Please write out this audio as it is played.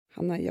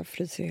Hanna, jag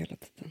fryser hela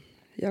tiden.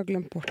 Jag har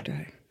glömt bort det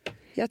här.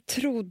 Jag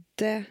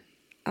trodde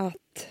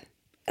att...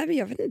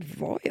 jag vet inte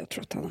vad jag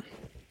trott, Hanna.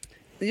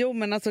 Jo,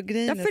 men alltså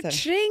grejen jag har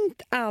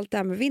förträngt allt det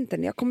här med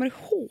vintern. Jag kommer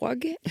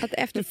ihåg att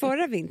efter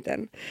förra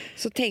vintern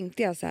så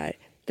tänkte jag så här,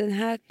 den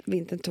här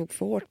vintern tog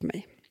för hårt på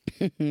mig.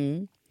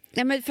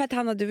 Nej, men för att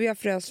Hanna, du och jag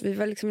frös, vi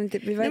var liksom inte,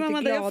 inte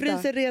glada. Jag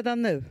fryser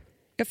redan nu.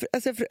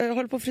 Jag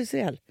håller på att frysa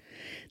ihjäl.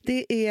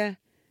 Det är...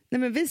 Nej,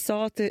 men vi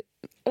sa att...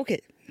 Okej.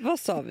 Vad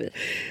sa vi?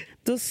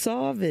 Då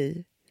sa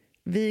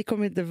vi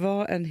kommer inte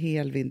vara en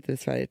hel vinter i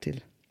Sverige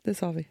till. Det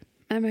sa vi.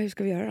 Nej, men hur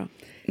ska vi göra då?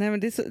 Nej, men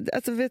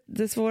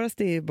det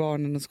svåraste är ju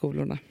barnen och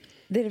skolorna.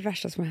 Det är det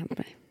värsta som har hänt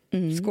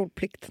mig.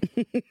 Skolplikt.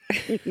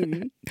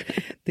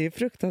 Det är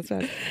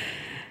fruktansvärt.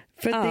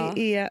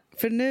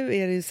 För nu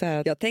är det ju så här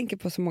att... Jag tänker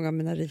på så många av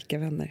mina rika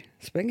vänner.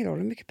 Det spelar ingen roll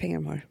hur mycket pengar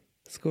de har.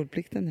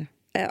 Skolplikten,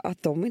 ja.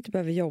 Att de inte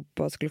behöver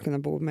jobba och skulle kunna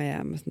bo med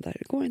hem och sånt där.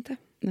 Det går inte.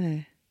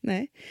 Nej,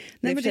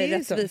 men det är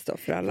rättvist då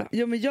för alla.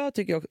 Jo, men jag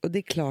tycker också, och det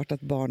är klart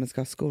att barnen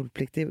ska ha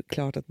skolplikt. Det är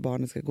klart att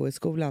barnen ska gå i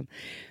skolan.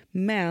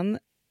 Men,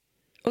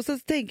 och så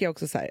tänker jag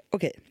också så här,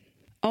 okej,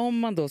 om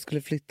man då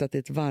skulle flytta till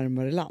ett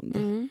varmare land.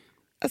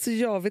 Alltså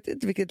jag vet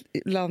inte vilket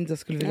land jag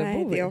skulle vilja bo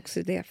i. Nej, det är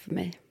också det för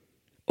mig.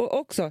 Och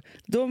också,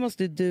 då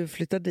måste du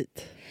flytta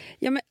dit.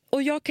 Ja, men,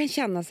 och jag kan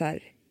känna så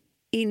här,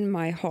 in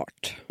my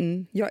heart.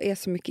 Jag är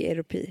så mycket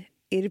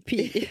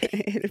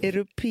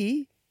europi.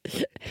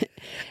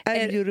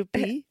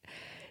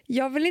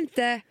 Jag vill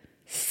inte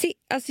se,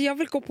 alltså jag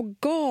vill gå på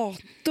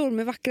gator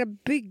med vackra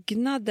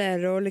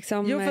byggnader och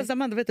liksom... Jo, fast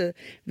Amanda, vet du,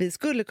 vi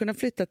skulle kunna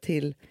flytta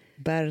till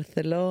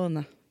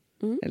Barcelona.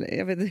 Eller,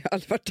 jag vet inte, jag har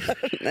aldrig varit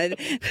där. Nej,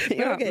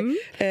 ja,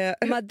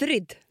 okay.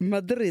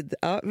 Madrid.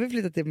 Ja, vi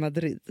flyttar till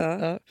Madrid.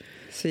 Ja.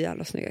 Så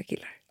jävla snygga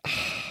killar.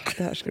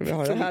 Där skulle vi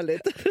ha det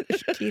härligt.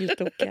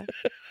 Killtokiga.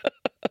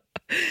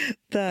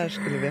 Där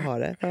skulle vi ha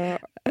det.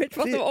 Vet du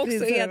vad som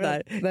också är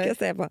där? Kan jag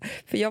säga bara.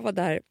 För jag var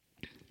där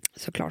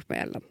såklart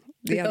med Ellen.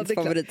 Det är hennes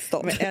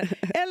favoritstad.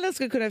 Ellen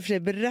skulle kunna för sig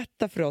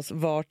berätta för oss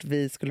vart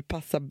vi skulle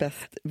passa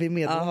bäst vid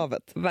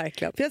Medelhavet. Ja,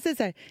 verkligen. För jag säger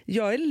så här,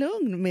 jag är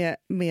lugn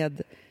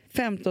med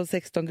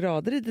 15-16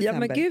 grader i december. Ja,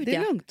 men gud, det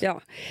är lugnt.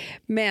 Ja.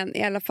 Men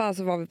i alla fall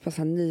så var vi på en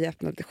sån här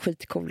nyöppnad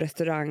skitcool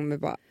restaurang med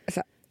bara så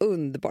här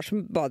underbart,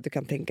 som bara du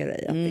kan tänka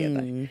dig att det är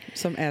där.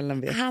 Som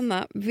Ellen vet.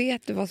 Hanna,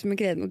 vet du vad som är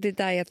grejen? Och det är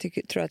där jag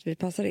tror att vi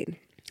passar in.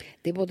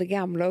 Det är både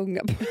gamla och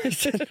unga på Det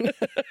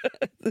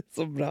är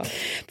så bra.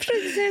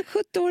 Förstår du, en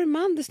 70-årig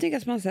man, det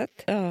snyggaste man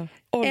sett. Ja,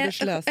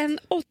 ålderslöst. En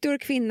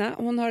 80-årig kvinna,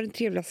 hon har den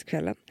trevligaste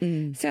kvällen.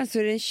 Sen så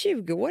är det en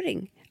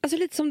 20-åring. Alltså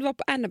lite som det var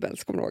på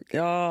Annabelles, kommer du ihåg?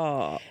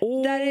 Ja.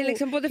 Där är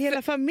liksom både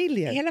hela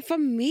familjer. Hela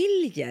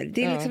familjer.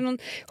 Det är liksom någon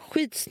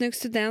skitsnygg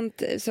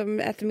student som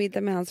äter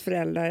middag med hans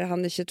föräldrar.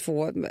 Han är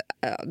 22.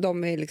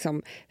 De är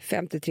liksom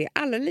 53.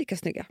 Alla är lika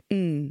snygga.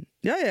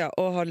 Ja,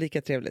 och har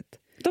lika trevligt.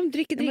 De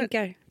dricker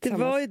drinkar. Det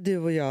var ju du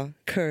och jag,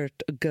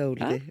 Kurt och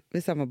Goldie,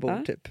 vid samma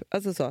bord typ.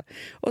 Alltså så.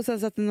 Och sen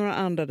satt det några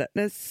andra där.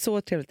 Det är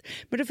så trevligt.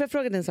 Men då får jag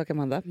fråga dig en sak,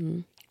 Amanda.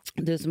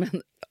 Du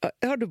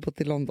har du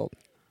bott i London?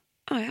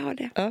 Ja, jag har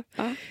det. Ja.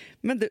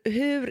 Men du,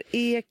 hur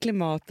är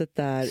klimatet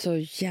där? Så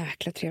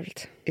jäkla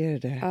trevligt. Är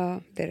det?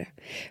 Ja, det är det.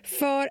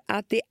 För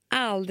att det är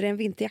aldrig en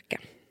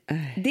vinterjacka.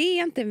 Det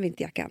är inte en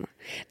vinterjacka, Anna.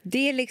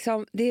 Det är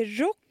liksom, det är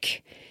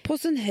rock. På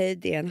sin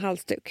höjd är en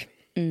halsduk.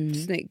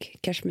 Snygg,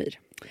 kashmir.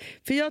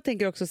 För jag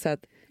tänker också så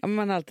att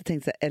man har alltid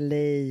tänkt så här,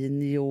 LA,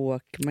 New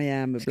York,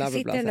 Miami, bla bla bla.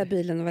 Sitta i den där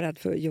bilen och vara rädd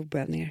för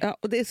jordbävningar. Ja,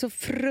 och det är så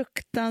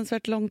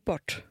fruktansvärt långt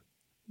bort.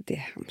 Det är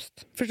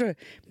hemskt. Förstår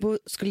du?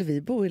 Skulle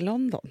vi bo i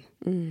London?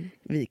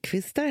 Vi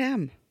kvistar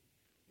hem.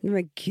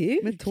 Men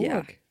gud, med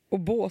tåg och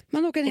båt.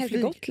 Man åker en hel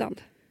till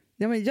Gotland.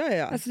 Ja, men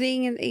ja. Alltså det är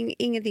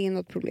ingenting är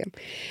något problem.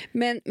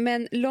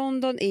 Men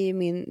London är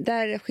ju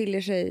där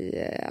skiljer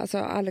sig, alltså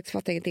Alex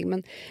fattar ingenting,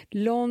 men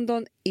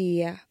London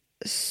är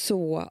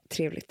så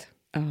trevligt.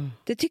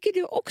 Det tycker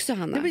du också,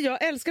 Hanna. Nej, men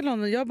jag älskar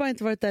London. Jag har bara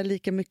inte varit där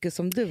lika mycket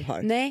som du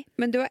har. Nej,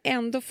 men du har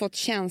ändå fått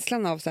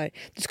känslan av så här,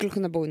 du skulle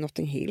kunna bo i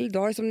Notting Hill. Du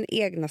har det som en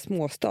egna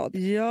småstad.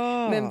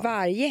 Ja. Men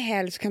varje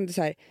helg så kan du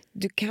så här,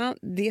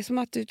 det är som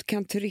att du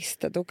kan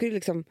turista. Då åker du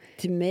liksom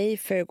till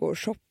Mayfair och går och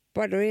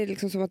shoppar. Då är det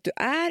liksom som att du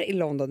är i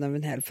London över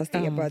en helg, fast det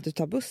är bara att du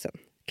tar bussen.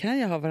 Kan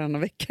jag ha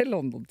varannan vecka i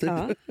London typ?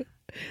 Ja,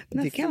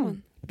 det kan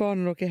man.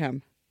 Barnen åker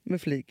hem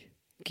med flyg.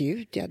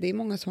 Gud, ja, det är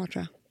många som har,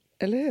 tror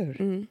jag. Eller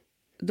hur?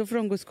 Då får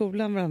de gå i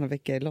skolan varannan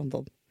vecka i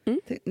London.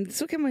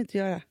 Så kan man inte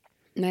göra.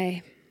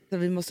 Nej. Så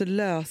vi måste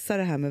lösa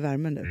det här med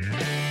värmen nu.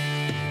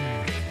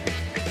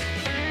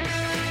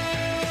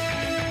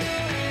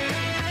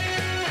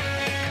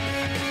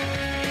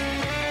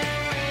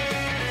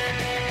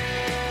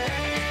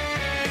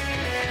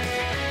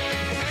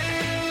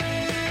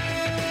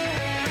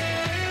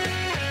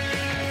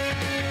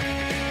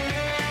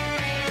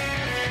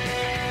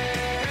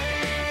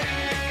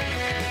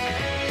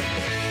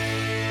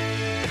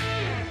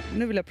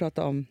 Nu vill jag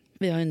prata om,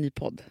 vi har en ny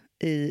podd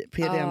i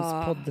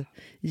PDMs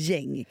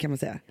poddgäng kan man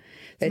säga.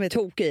 Jag är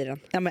tokig i den.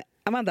 Ja, men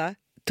Amanda,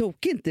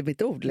 tog inte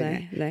mitt ord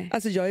längre. Nej.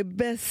 Alltså jag är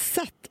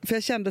besatt. För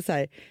jag kände så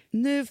här,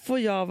 nu får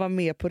jag vara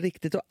med på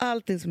riktigt. Och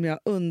allting som jag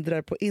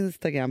undrar på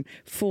Instagram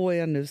får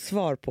jag nu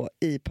svar på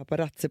i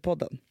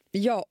Paparazzi-podden.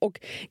 Ja, och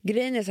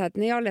grejen är så här att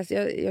när jag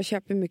läser, jag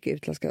köper mycket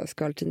utländska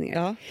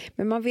skvaltidningar. Ja.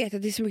 Men man vet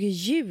att det är så mycket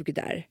ljug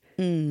där.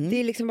 Det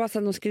är liksom bara så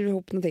att de skriver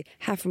ihop någonting.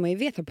 Här får man ju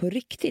veta på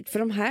riktigt, för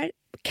de här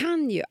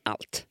kan ju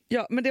allt.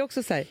 Ja, men det är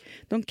också så här,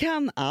 de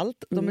kan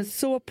allt, de är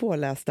så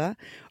pålästa.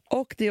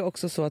 Och det är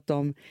också så att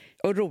de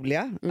är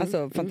roliga,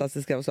 alltså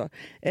fantastiska och så.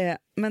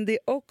 Men det är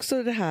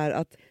också det här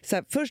att så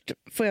här, först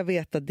får jag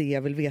veta det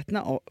jag vill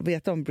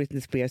veta om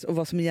Britney Spears och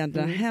vad som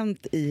egentligen har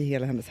hänt i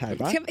hela hennes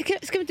härva.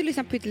 Ska vi inte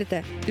lyssna på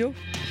lite? Jo.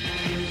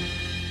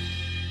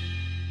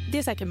 Det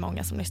är säkert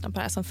många som lyssnar på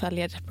det här som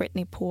följer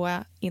Britney på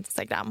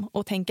Instagram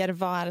och tänker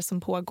vad är det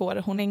som pågår.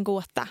 Hon är en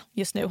gåta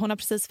just nu. Hon har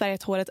precis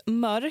färgat håret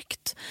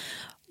mörkt,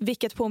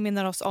 vilket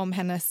påminner oss om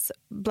hennes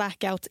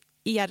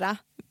blackout-era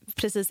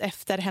precis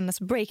efter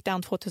hennes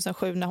breakdown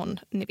 2007 när hon,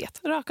 ni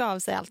vet, rakade av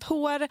sig allt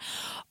hår.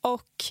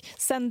 Och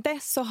sen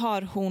dess så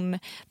har hon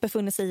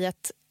befunnit sig i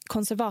ett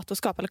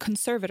konservatorskap eller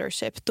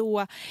conservatorship,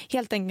 då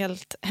helt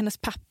enkelt hennes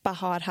pappa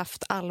har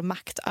haft all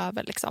makt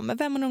över liksom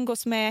vem hon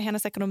umgås med,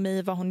 hennes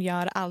ekonomi, vad hon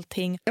gör,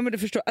 allting. Ja, men du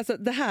förstår, alltså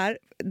det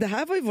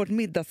här var ju vårt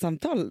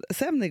middagssamtal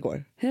sen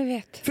igår. Jag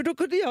vet. För då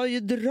kunde jag ju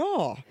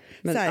dra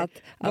men här,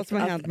 vad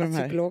som har hänt med de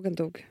här. Psykologen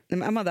tog. Nej,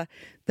 men Amanda,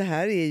 det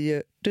här är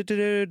ju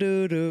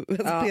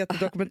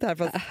Peter-dokumentär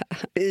fast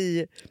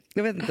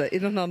jag vet inte, i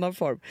någon annan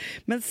form.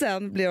 Men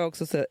sen blev jag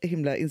också så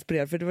himla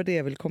inspirerad, för det var det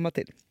jag ville komma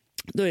till.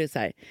 Då är det så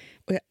här,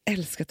 och jag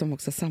älskar att de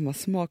också har samma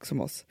smak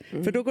som oss.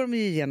 För då går de ju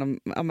igenom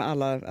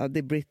alla, det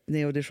är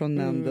Britney och det är Shawn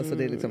Mendes och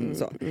det är liksom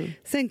så.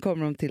 Sen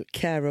kommer de till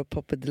Cara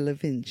Poppe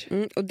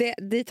Delevingne. Och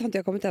dit har inte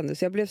jag kommit ännu,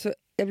 så jag blev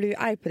ju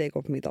arg på dig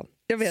igår på middagen.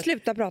 Jag vet.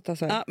 Sluta prata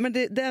så här. Ja, men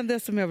det enda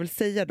som jag vill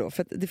säga då,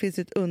 för att det finns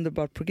ett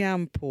underbart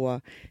program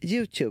på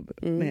YouTube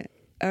med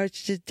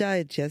Architectural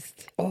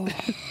Digest.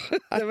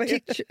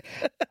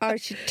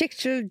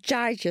 Architectural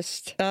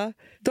Digest. Ja,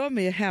 de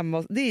är ju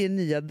hemma, det är ju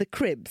nya The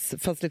Cribs,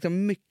 fast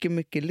liksom mycket,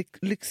 mycket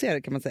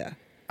lyxigare kan man säga.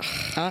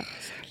 Ja.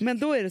 Men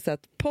då är det så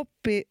att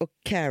Poppy och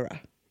Cara,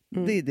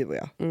 det är du och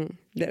jag.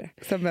 Det är det.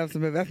 Sen vem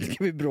som är vem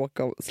ska vi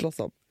bråka och slåss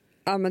om.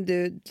 Ja, men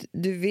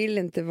du vill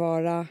inte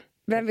vara...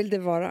 Vem vill det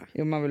vara?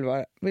 Jo,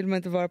 vill man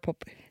inte vara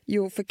Poppy?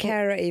 Jo, för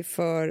Cara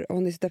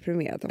hon är så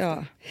deprimerad.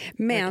 Ja,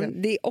 men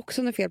verkligen. det är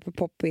också något fel på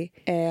Poppy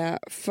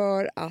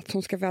för att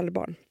hon ska få aldrig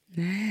barn.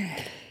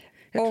 Nej.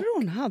 Jag tror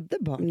hon hade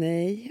barn.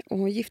 Nej, och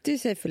hon gifte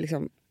sig för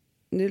liksom...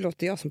 Nu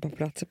låter jag som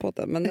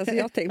Paparazzi-podden, men alltså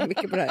jag tänker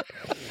mycket på det här.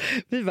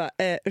 Vi bara,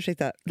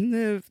 ursäkta,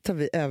 nu tar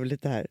vi över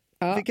lite här.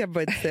 Ja. Vi kan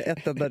bara inte säga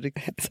ett enda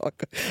riktigt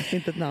sak,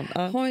 inte ett namn.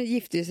 Ja. Hon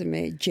gifte sig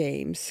med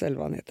James, eller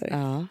vad han heter.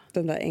 Ja.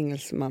 Den där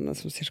engelsmannen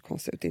som ser så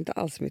konstig ut. Inte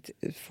alls mitt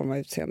form av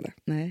utseende.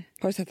 Nej.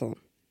 Har du sett honom?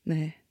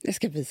 Nej. Jag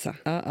ska visa.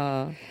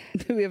 Ja.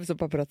 Nu är vi så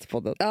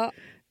Paparazzi-podden. Ja,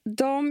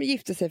 de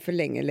gifte sig för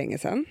länge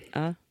sedan.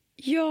 Ja.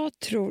 Jag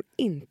tror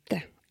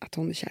inte att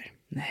hon är kär.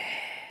 Nej.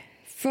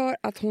 För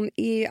att hon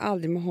är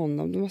aldrig med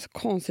honom. De har så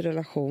konstig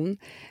relation.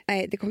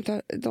 Nej,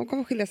 de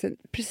kommer skilja sig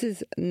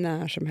precis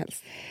när som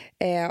helst.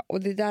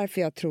 Och det är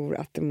därför jag tror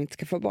att de inte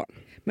ska få barn.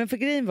 Men för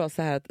grejen var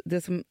så här att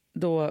det som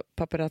då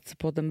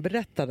Paparazzi-podden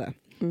berättade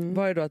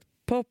var ju då att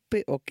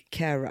Poppy och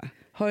Cara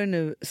har ju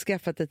nu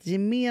skaffat ett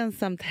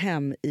gemensamt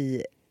hem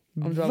i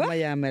om det var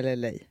Miami eller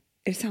LA. Är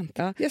det sant?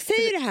 Ja. Jag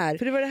säger det här.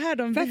 För det var det här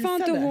de visade. Varför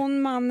har inte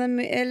hon mannen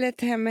eller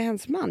ett hem med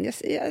hennes man?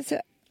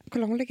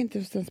 Kolla, hon lägger inte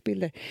just ens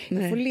bilder.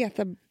 Jag får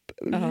leta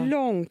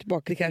långt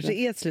bak. Det kanske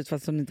är ett slut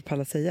fast hon inte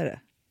pallar säga det. Är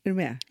du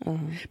med?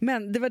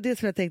 Men det var det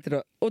som jag tänkte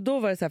då. Och då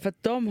var det så här, för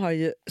att de har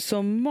ju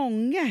så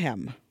många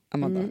hem,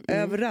 Amanda,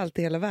 överallt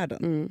i hela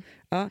världen.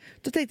 Ja,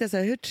 då tänkte jag så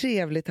här, hur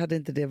trevligt hade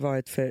inte det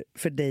varit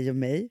för dig och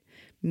mig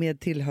med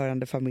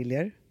tillhörande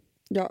familjer?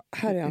 Ja,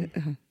 här är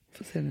han.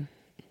 Får se nu.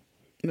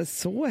 Men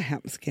så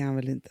hemsk är han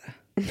väl inte?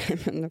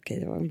 Men okej,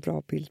 det var en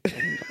bra bild.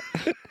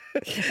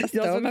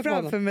 Jag som är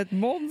framför med ett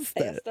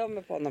monster. Jag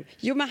stör på honom.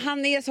 Jo, men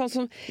han är sån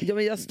som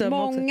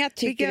många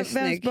tycker är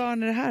snygg. Vems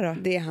barn är det här då?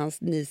 Det är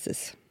hans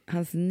nieces.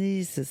 Hans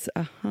nieces,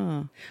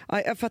 aha.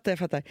 Ja, jag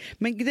fattar.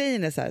 Men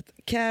grejen är så här att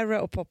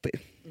Cara och Poppy,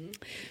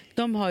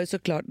 de har ju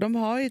såklart, de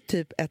har ju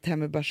typ ett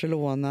hem i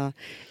Barcelona,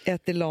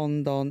 ett i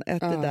London,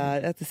 ett i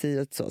där, ett i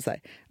Siot, så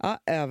här. Ja,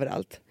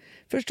 överallt.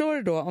 Förstår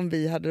du då om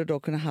vi hade då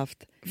kunnat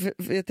haft, för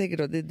jag tänker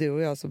då, det är du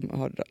och jag som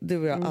har det, du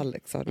och jag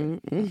Alex har det.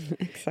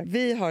 Exakt.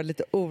 Vi har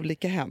lite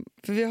olika hem,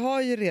 för vi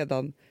har ju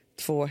redan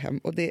 2 hem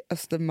och det är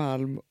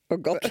Östermalm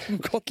och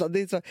Gotland.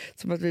 Det är så,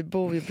 som att vi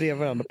bor ju bredvid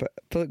varandra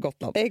på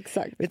Gotland.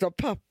 Exakt. Vet du vad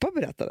pappa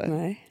berättade?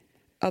 Nej.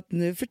 Att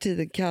nu för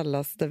tiden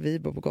kallas där vi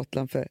bor på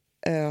Gotland för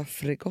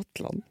Övre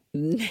Gotland.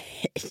 Nej.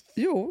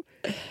 Jo,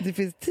 det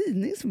finns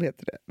tidning som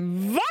heter det.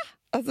 Va?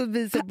 Alltså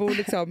vi som bor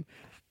liksom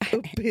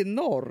uppe i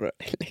norr.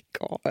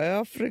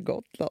 Övre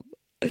Gotland.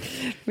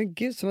 Men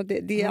gud, som att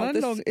det är har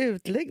alltid... en lång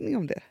utläggning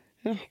om det.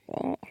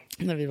 Jaha.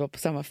 När vi var på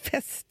samma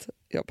fest,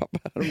 jag och pappa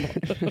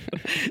häromdagen.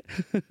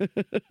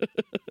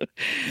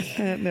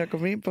 När jag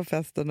kommer in på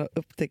festen och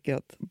upptäcker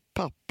att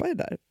pappa är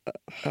där.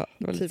 Ja,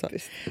 det var lite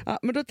Typiskt. så. Ja,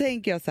 men då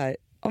tänker jag så här,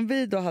 om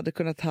vi då hade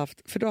kunnat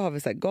haft, för då har vi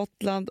så här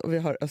Gotland och vi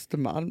har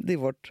Östermalm, det är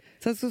vårt.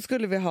 Sen så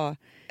skulle vi ha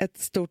ett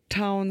stort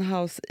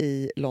townhouse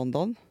i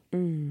London.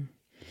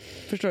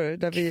 Förstår du?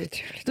 Där vi,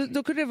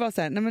 då kunde det vara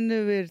så här, nej men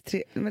nu är det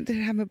 3, men det är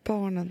det här med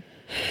barnen.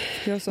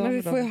 Men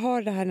vi får ju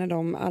ha det här när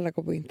de alla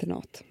går på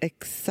internat.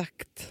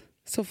 Exakt,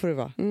 så får det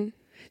vara.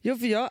 Jo,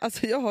 för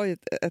jag har ju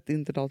ett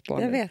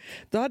internatbarn. Jag vet.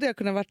 Då hade jag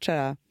kunnat varit så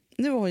här,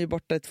 nu var hon ju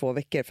borta i 2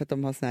 veckor för att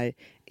de har sån här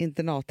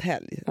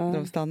internathelg när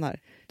de stannar.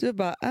 Du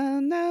bara,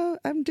 now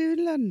I'm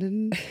doing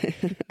London.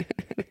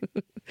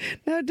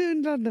 Now I'm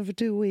doing London for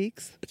 2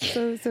 weeks.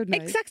 So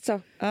nice. Exakt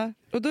så.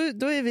 Och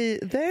då är vi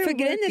there. För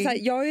grejen är så här,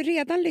 jag har ju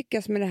redan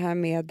lyckats med det här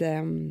med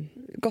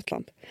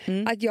Gotland.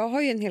 Att jag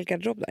har ju en hel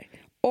garderob där.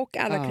 Och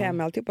alla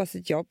krämer alltihopa. Så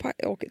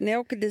när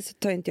jag åker dit så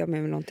tar inte jag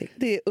med mig någonting.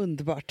 Det är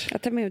underbart.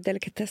 Jag tar med mig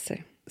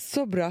delikatesser.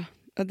 Så bra.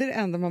 Ja, det är det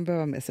enda man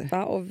behöver med sig.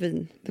 Ja, och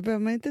vin. Det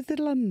behöver man inte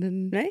till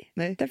London.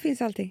 Nej, där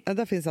finns allting. Ja,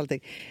 där finns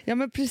allting. Ja,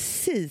 men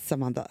precis,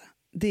 Amanda.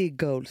 Det är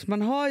goals.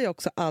 Man har ju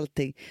också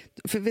allting.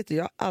 För vet du,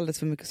 jag har alldeles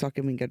för mycket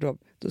saker i min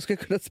garderob. Då ska jag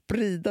kunna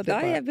sprida det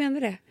bara. Ja, jag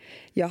menar det.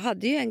 Jag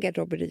hade ju en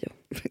garderob i Rio.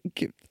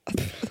 Gud.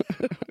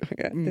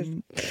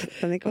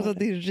 Den är kvar. Alltså,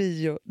 det är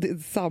Rio. Det är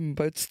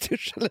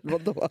samba-utstyrsel eller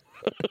vadå?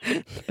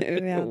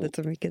 Vi hade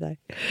så mycket där.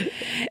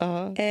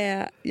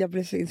 Jag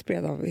blev så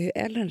inspirerad av hur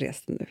Ellen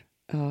reste nu.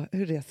 Ja,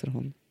 hur reser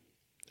hon?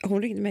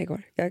 Hon ringde mig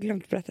igår. Jag har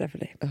glömt berätta det för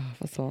dig.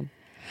 Vad sa hon?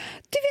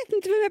 Du vet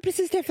inte vem jag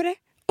precis träffade?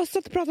 Och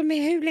stått och pratat med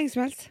hur länge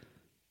som helst.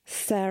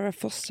 Sarah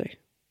Foster.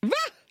 Va?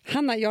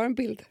 Hanna, jag har en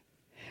bild.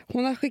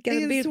 Hon har skickat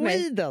en bild till mig.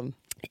 Sweden?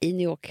 I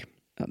New York.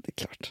 Ja, det är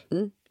klart.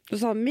 Då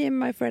sa me and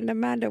my friend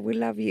Amanda, we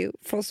love you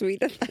from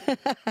Sweden.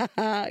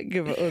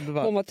 Gud vad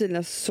underbart. Hon var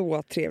tydligen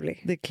så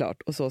trevlig. Det är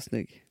klart, och så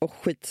snygg. Och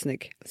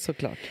skitsnygg.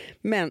 Såklart.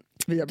 Men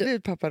vi har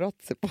blivit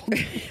paparazzi på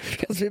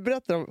alltså, vi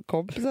berättar om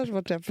kompisar som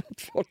har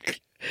träffat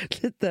folk.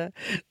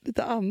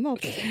 Lite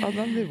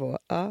annan nivå.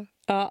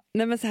 Ja,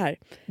 nej men så här.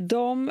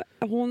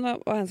 Hon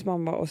och hennes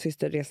mamma och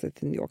syster reste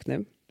till New York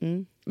nu.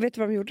 Vet du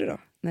vad de gjorde då?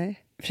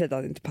 Nej. För det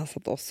hade inte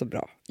passat oss så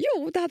bra.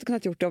 Jo, det hade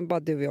kunnat gjort det om bara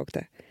du och jag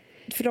åkte.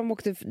 För de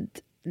åkte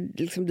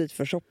liksom dit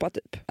för att shoppa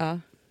typ.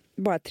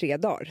 Bara 3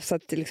 dagar. Så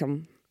att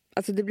liksom,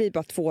 alltså det blir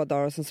bara 2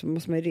 dagar och sen så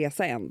måste man ju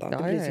resa en dag.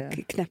 Det blir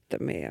så knäppt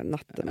med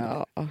natten.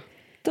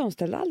 De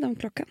ställde aldrig om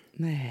klockan.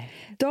 Nej.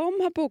 De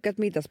har bokat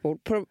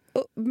middagsbord på de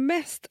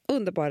mest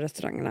underbara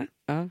restaurangerna.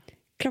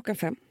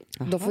 5:00.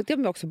 Då får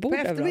de också bord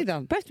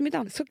överallt. På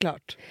eftermiddagen.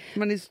 Såklart.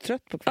 Man är så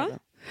trött på kvällen.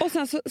 Och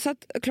sen så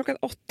att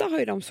 8:00 har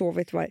ju de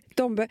sovit.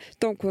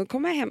 De kommer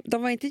komma hem.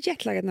 De var inte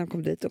jetlaggade när de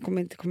kom dit. De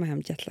kommer inte komma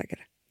hem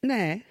jetlaggade.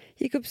 Nej.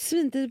 Gick upp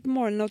svintidigt på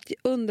morgonen och åt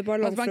underbar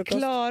lång frukost. Man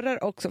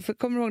klarar också, för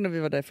kommer du ihåg när vi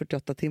var där i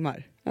 48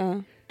 timmar?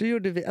 Då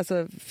gjorde vi,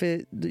 alltså,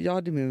 för jag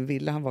hade med mig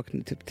Ville, han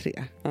vaknade typ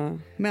 3.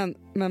 Men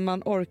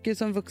man orkar ju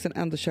som vuxen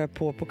ändå köra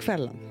på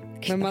kvällen.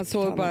 Men man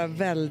såg bara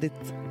väldigt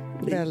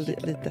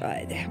lite.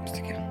 Nej, det är hemskt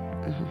tycker jag.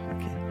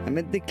 Okay. Nej,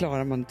 men det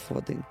klarar man 2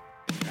 dygn.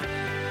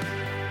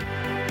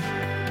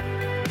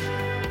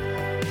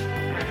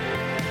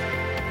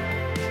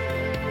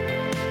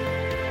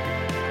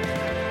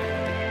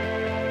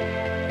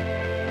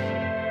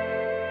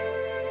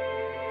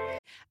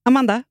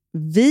 Amanda,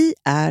 vi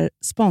är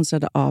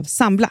sponsrade av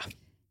Sambla.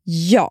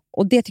 Ja,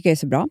 och det tycker jag är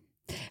så bra.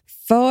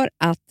 För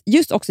att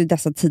just också i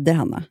dessa tider,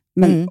 Hanna,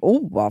 men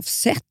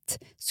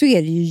oavsett så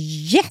är det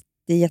ju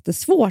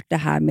jättesvårt det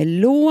här med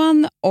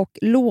lån och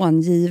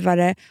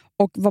långivare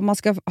och vad man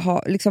ska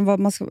ha, liksom vad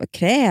man ska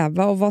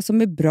kräva och vad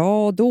som är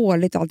bra och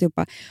dåligt och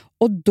alltihopa.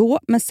 Och då,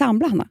 men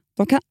Sambla, Hanna,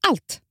 de kan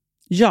allt.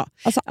 Ja,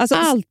 alltså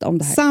allt om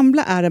det här.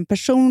 Sambla är en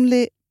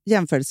personlig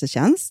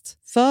jämförelsetjänst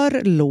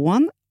för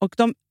lån och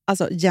de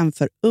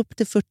jämför upp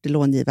till 40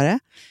 långivare,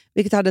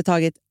 vilket hade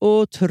tagit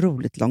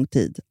otroligt lång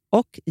tid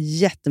och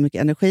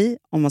jättemycket energi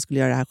om man skulle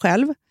göra det här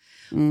själv.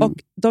 Och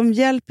de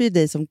hjälper ju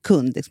dig som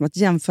kund liksom, att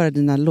jämföra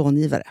dina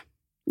långivare.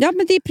 Ja,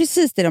 men det är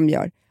precis det de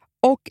gör.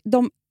 Och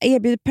de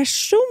erbjuder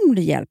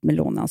personlig hjälp med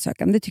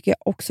låneansökan. Det tycker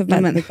jag också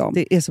väldigt mycket om.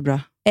 Det är så bra.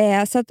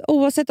 Så att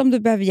oavsett om du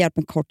behöver hjälp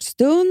en kort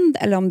stund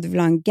eller om du vill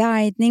ha en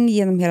guidning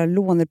genom hela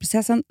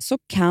låneprocessen så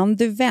kan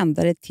du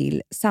vända dig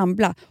till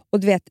Sambla. Och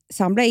du vet,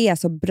 Sambla är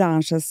alltså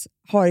branschens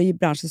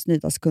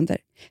nyaste kunder.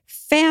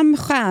 5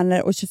 stjärnor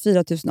och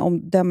 24 000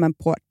 omdömen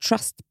på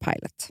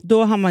Trustpilot.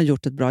 Då har man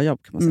gjort ett bra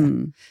jobb kan man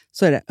säga.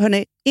 Så är det.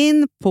 Hörrni,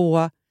 in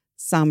på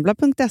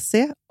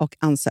sambla.se och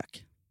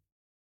ansök.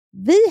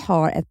 Vi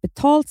har ett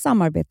betalt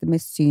samarbete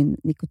med Syn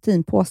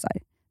nikotinpåsar.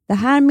 Det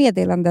här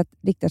meddelandet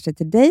riktar sig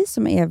till dig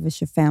som är över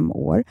 25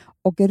 år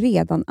och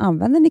redan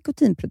använder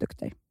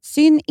nikotinprodukter.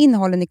 Syn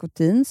innehåller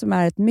nikotin som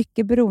är ett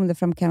mycket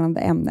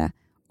beroendeframkallande ämne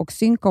och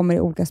Syn kommer i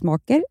olika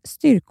smaker,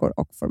 styrkor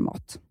och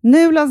format.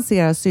 Nu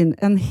lanserar Syn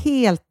en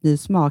helt ny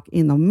smak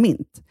inom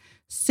mint.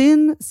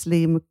 Syn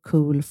Slim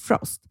Cool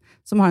Frost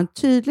som har en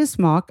tydlig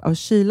smak av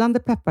kylande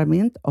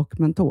pepparmint och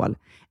mentol.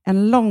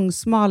 En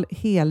långsmal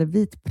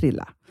helvit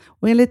prilla.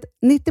 Och enligt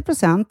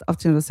 90% av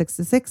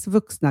 366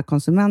 vuxna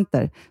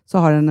konsumenter så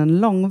har den en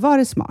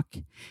långvarig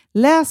smak.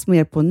 Läs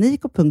mer på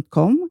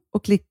niko.com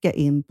och klicka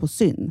in på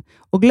syn.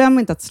 Och glöm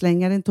inte att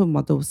slänga din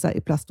tomma dosa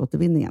i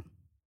plaståtervinningen.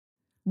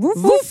 Woof,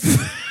 woof.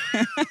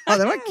 Ja,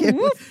 det var kul.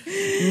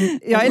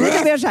 Jag är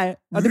lite mer så här.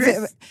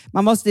 Ja,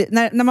 man måste,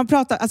 när man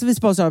pratar, alltså vi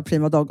sponsrar av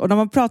Prima Dog, och när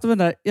man pratar med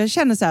den där, jag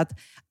känner så här att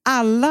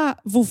alla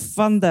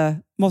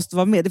woofande måste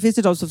vara med. Det finns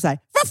ju de som säger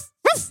woof,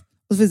 woof,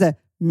 och så finns det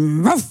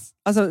woof.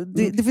 Alltså,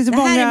 det finns ju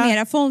många... här är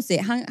mera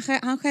Fonzie.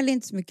 Han skäller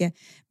inte så mycket,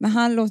 men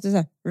han låter så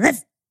här woof,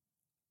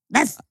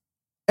 woof.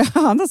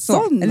 Han har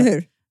sån. Eller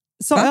hur?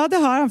 Så, ja, det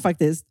har han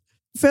faktiskt.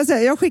 Får jag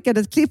säga, jag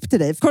skickade ett klipp till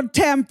dig.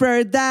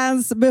 Contemporary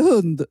dance med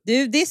hund.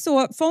 Du, det är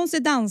så Fonzie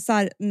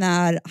dansar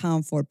när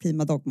han får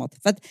Prima Dog-mat.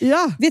 För att,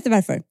 vet du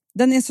varför?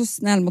 Den är så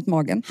snäll mot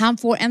magen. Han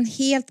får en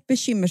helt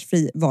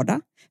bekymmersfri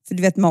vardag. För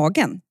du vet,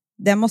 magen,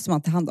 den måste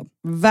man ta hand om.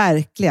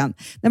 Verkligen.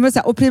 Nej, men så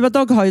här, och Prima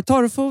Dog har ju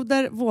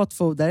torrfoder,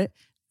 våtfoder,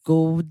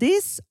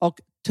 godis och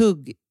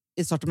tugg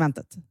i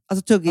sortimentet.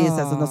 Alltså tugg är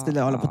så som de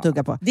skulle hålla på att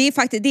tugga på. Det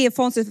är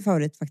Fonzies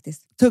favorit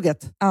faktiskt.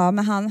 Tugget. Ja,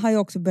 men han har ju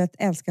också börjat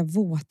älska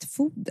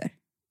våtfoder.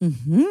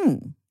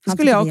 Mhm. Det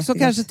skulle jag också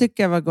kanske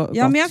tycka var gott.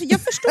 Ja, men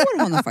jag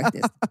förstår honom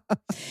faktiskt.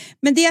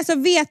 Men det är alltså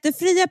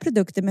vetefria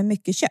produkter med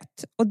mycket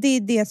kött. Och det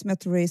är det som jag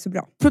tror är så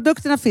bra.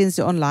 Produkterna finns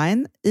ju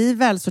online, i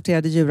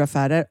välsorterade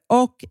djuraffärer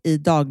och i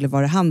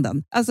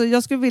dagligvaruhandeln. Alltså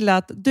jag skulle vilja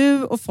att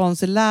du och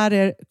Fonzie lär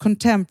er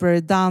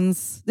contemporary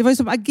dans. Det var ju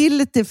som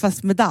agility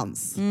fast med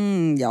dans.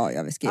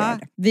 Ja, vi ska göra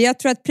det. Jag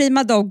tror att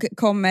Prima Dog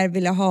kommer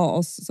vilja ha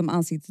oss som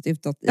ansiktet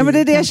utåt. Ja, men det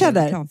är det jag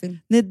känner.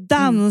 Ni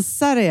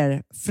dansar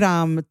er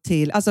fram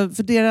till... Alltså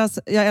för deras...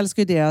 Jag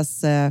älskar ju deras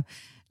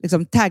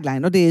liksom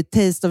tagline, och det är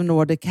Taste of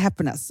Nordic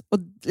Happiness. Och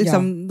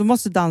liksom, då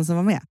måste dansen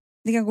vara med.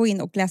 Ni kan gå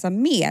in och läsa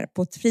mer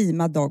på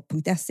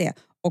primadog.se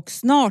och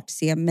snart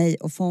se mig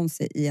och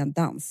Fonzie i en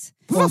dans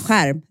på en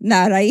skärm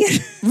nära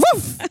er.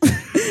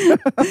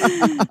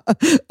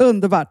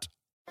 Underbart.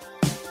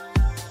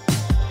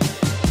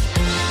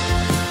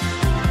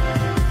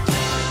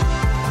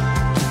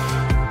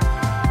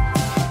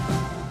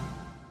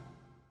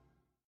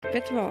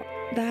 Vet du vad?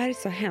 Det här är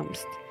så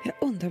hemskt. Jag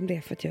undrar om det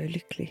är för att jag är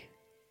lycklig.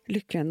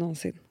 Lyckligare än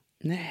någonsin.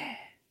 Nej.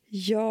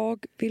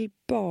 Jag vill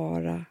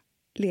bara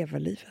leva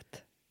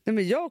livet. Nej,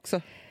 men jag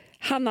också.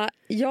 Hanna,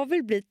 jag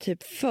vill bli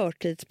typ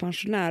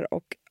förtidspensionär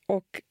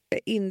och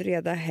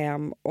inreda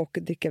hem och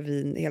dricka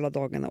vin hela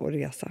dagarna och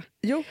resa.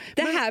 Jo,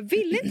 det här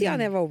ville inte jag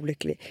när jag var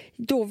olycklig.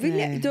 Då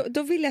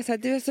ville jag så här,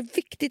 det är så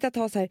viktigt att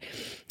ha så här,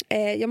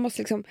 jag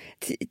måste liksom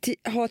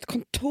ha ett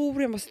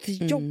kontor, jag måste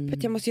till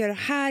jobbet, jag måste göra det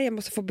här, jag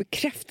måste få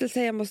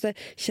bekräftelse, jag måste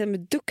känna mig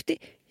duktig.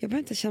 Jag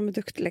behöver inte känna mig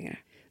duktig längre.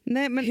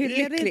 Nej, men hur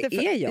lycklig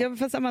är jag? Ja,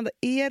 fast Amanda,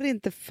 är det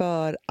inte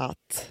för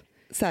att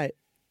så här,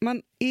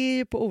 man är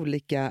ju på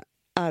olika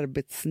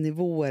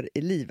arbetsnivåer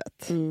i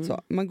livet.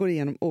 Så, man går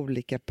igenom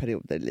olika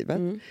perioder i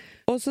livet.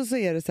 Och så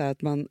är det så här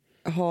att man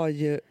har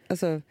ju...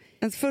 Alltså,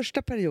 ens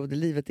första period i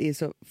livet är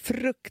så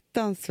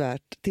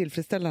fruktansvärt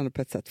tillfredsställande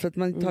på ett sätt. För att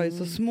man tar ju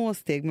så små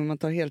steg, men man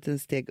tar hela tiden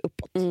steg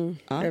uppåt.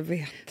 Ja. Jag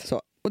vet.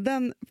 Så. Och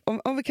den,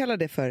 om vi kallar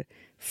det för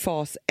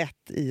fas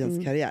 1 i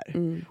ens karriär.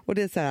 Och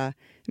det är så här,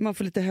 man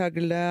får lite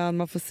högre lön,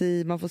 man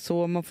får man får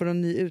så, man får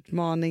en ny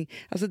utmaning.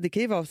 Alltså det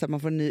kan ju vara så att man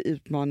får en ny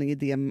utmaning i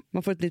det,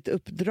 man får ett nytt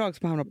uppdrag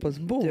som hamnar på ens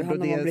bord. Du, Hanna,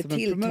 och det man blir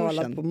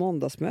tilltalad på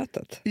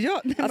måndagsmötet.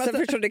 Ja, alltså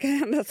förstår, det kan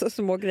hända så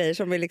små grejer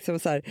som är liksom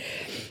så här,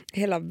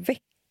 hela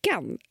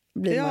veckan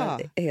blir man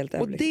helt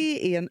överlycklig. Och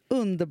det är en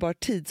underbar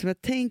tid som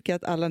jag tänker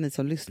att alla ni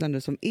som lyssnar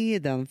nu som är i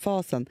den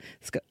fasen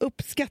ska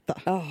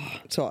uppskatta.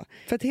 Så.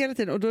 För att hela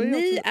tiden, och då är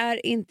ni också...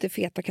 är inte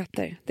feta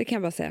katter, det kan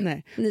jag bara säga.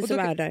 Nej. Ni och som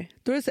då, är där.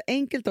 Då är det så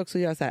enkelt också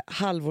att göra så här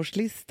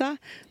halvårslista.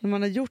 När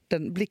man har gjort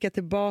den, blicka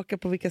tillbaka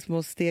på vilka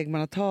små steg man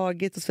har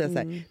tagit och så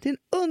här. Det är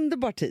en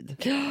underbar tid.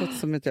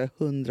 Som att jag är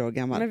 100 år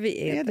gammal. Men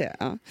vi är det.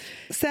 Ja.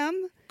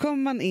 Sen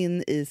kommer man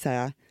in i så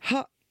här,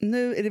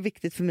 nu är det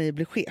viktigt för mig att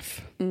bli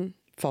chef.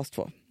 Fas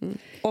 2.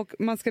 Och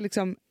man ska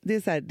liksom, det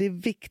är så här, det är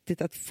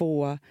viktigt att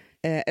få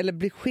eller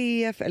bli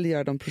chef eller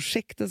göra de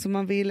projekten som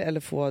man vill eller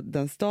få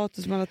den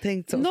status man har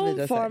tänkt sig.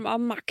 Någon form av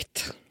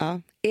makt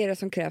är det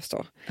som krävs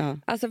då.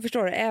 Alltså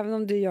förstår du, även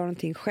om du gör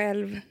någonting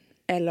själv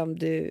eller om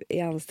du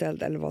är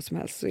anställd eller vad som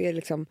helst, så är det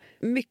liksom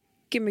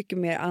mycket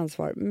mer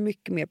ansvar,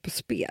 mycket mer på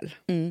spel.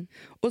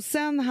 Och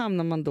sen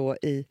hamnar man då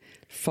i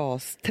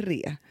fas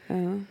 3.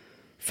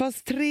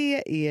 Fas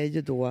 3 är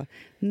ju då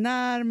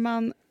när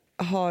man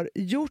har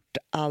gjort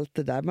allt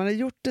det där. Man har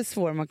gjort det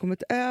svåra, man har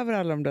kommit över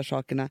alla de där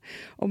sakerna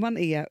och man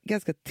är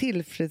ganska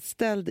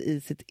tillfredsställd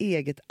i sitt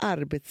eget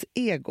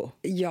arbetsego.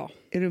 Ja.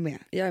 Är du med?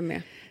 Jag är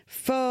med.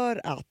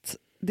 För att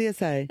det är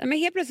så här... Nej, men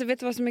helt plötsligt, vet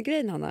du vad som är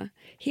grejen, Hanna?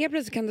 Helt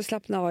plötsligt kan du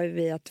slappna av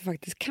vid att du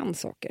faktiskt kan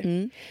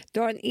saker. Du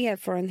har en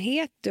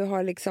erfarenhet, du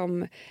har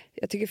liksom...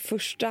 Jag tycker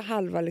första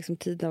halva liksom,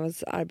 tiden av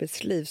ens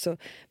arbetsliv så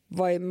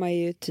var man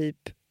ju typ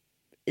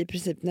i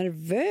princip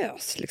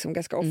nervös liksom,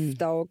 ganska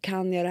ofta och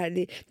kan jag det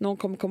här, någon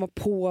kommer komma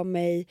på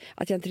mig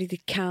att jag inte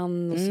riktigt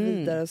kan och så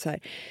vidare och så här.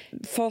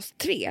 Fas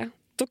 3,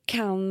 då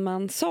kan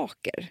man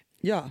saker.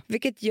 Ja.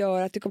 Vilket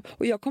gör att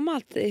och jag kommer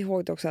alltid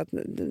ihåg det också att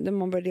när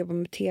man började jobba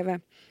med tv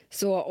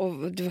så,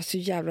 och det var så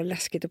jävla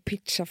läskigt att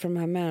pitcha för de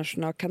här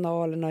människorna och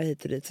kanalerna och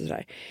hit och dit och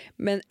sådär.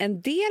 Men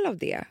en del av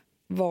det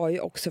var ju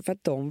också för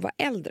att de var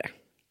äldre.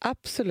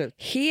 Absolut.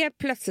 Helt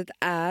plötsligt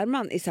är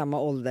man i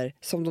samma ålder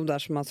som de där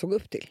som man såg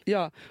upp till.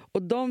 Ja,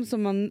 och de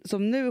som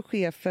nu är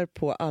chefer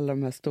på alla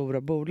de här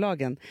stora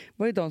bolagen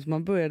var ju de som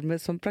man började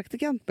med som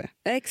praktikant med.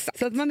 Exakt.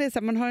 Så att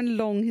man har en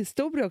lång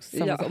historia också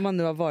tillsammans, om man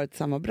nu har varit i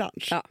samma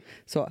bransch. Ja.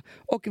 Så.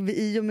 Och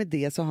i och med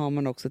det så har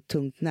man också ett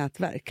tungt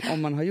nätverk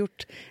om man har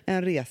gjort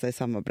en resa i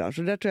samma bransch.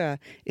 Och där tror jag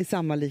är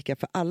samma lika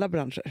för alla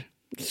branscher.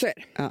 Så är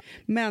det. Ja.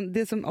 Men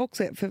det som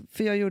också är,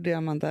 för jag gjorde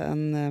Amanda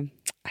en...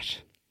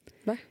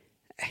 Va?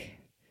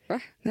 Va?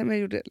 Nej, men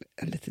jag gjorde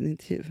en liten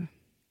intervju.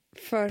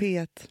 För...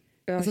 P1.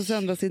 Alltså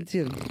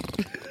söndagsintervjun.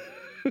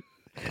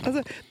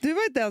 Alltså, du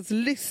har inte ens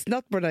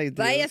lyssnat på den här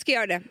intervjun. Nej, jag ska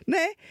göra det.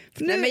 Nej,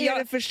 för nu är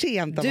det för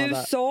sent, Amanda.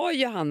 Du sa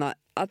ju, Hanna,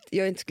 att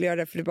jag inte skulle göra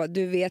det för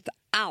du vet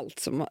allt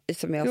som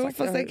jag har sagt.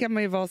 Fast sen kan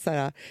man ju vara så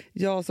här,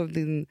 jag som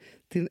din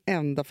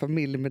enda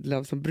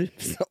familjemedlem som bryr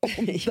sig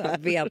om det. Jag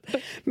vet.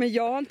 Men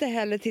jag har inte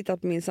heller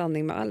tittat på Min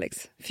sanning med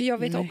Alex. För jag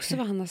vet också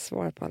vad han har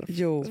svarat på alla.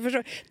 Jo.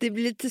 Förstår, det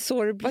blir lite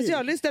så det blir. Fast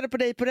jag lyssnade på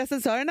dig på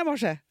recensörerna i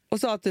morse och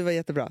sa att du var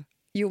jättebra.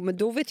 Jo, men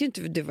då vet ju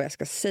inte du vad jag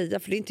ska säga,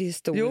 för det är inte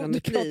historien om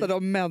mitt liv. Jo, du pratade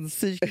om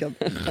menscykeln.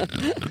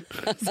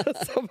 Alltså,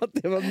 som att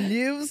det var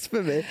news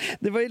för mig.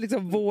 Det var ju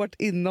liksom vårt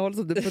innehåll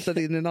som du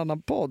puttade in i en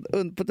annan podd.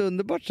 På ett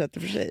underbart sätt i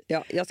och för sig.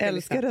 Ja, jag ska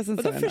älskar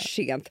recensörerna. Och då för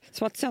sent,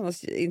 som att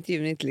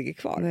söndagsintervjun inte ligger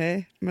kvar.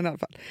 Nej, men i alla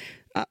fall.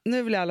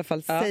 Nu vill jag i alla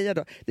fall säga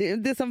då.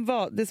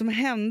 Det som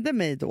hände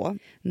mig då,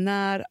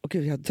 när...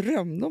 Gud, jag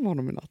drömde om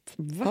honom i natt.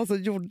 Va? Alltså,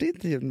 gjorde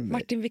intervjun med mig.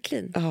 Martin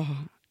Wiklin. Ja,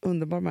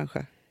 underbar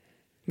människa.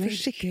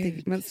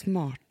 Försiktig, men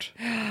smart.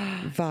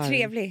 Varm.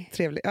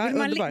 Trevlig.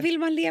 Ja, vill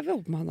man leva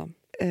ihop med honom?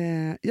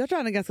 Jag tror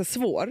han är ganska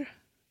svår.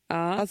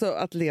 Alltså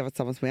att leva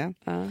tillsammans med.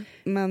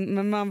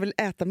 Men man vill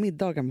äta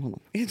middagar med honom.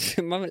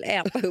 Man vill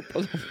äta upp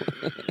honom.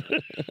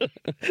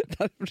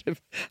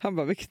 Han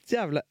bara, vilket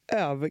jävla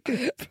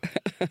övergrepp.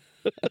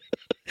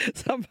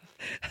 Så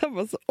han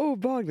var så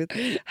obehagligt.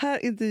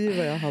 Här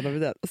intervjuar jag Hanna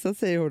Widell och sen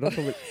säger hon att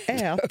hon vill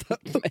äta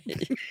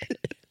mig.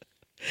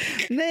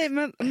 Nej,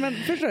 men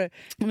förstår du?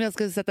 Om jag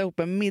skulle sätta ihop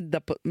en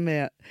middag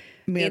med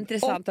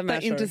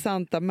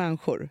intressanta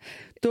människor.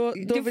 Då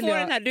du får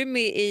den här, du är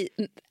med i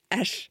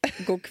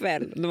god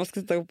kväll när man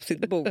ska sätta ihop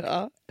sitt bok.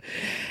 Ja.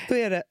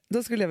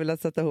 Då skulle jag vilja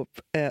sätta ihop,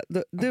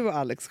 du och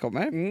Alex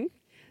kommer.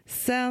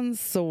 Sen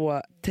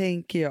så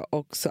tänker jag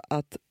också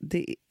att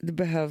det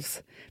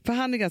behövs, för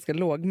han är ganska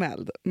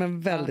lågmäld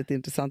men väldigt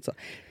intressant så.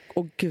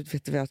 Och gud,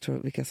 vet du vad jag tror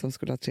vilka som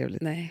skulle ha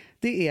trevligt? Nej.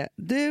 Det är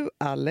du,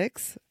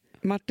 Alex,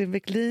 Martin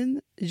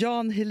Wiklin,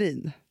 Jan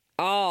Helin.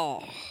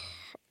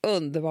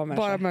 Underbar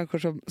människa. Bara människor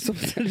som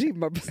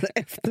rimmar på sina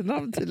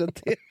efternamn till en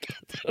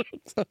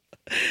också.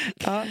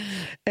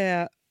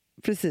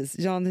 Precis.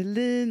 Jan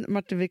Helin,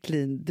 Martin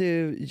Wiklin,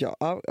 du,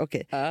 ja.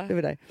 Okej, det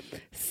är där.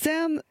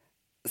 Sen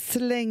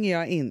slänger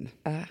jag in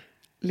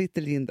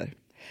Little Jinder.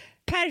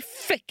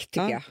 Perfekt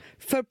tycker jag.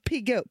 För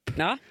pigga upp.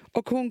 Ja.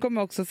 Och hon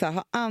kommer också så här,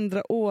 ha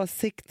andra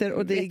åsikter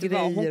och det är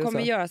grejer. Hon kommer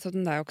så. Göra så att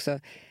den där också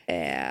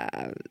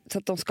så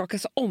att de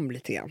skakas om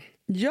lite grann.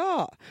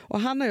 Ja, och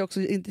han har ju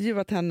också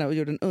intervjuat henne och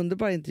gjort en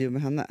underbar intervju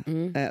med henne.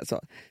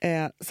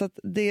 Så att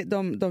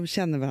de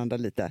känner varandra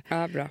lite.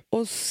 Ja, bra.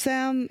 Och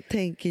sen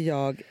tänker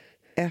jag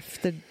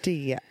efter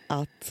det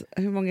att,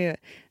 hur många är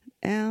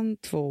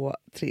 1, 2,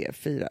 3,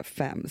 4,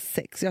 5,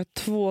 6. Jag har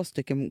 2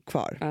 stycken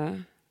kvar.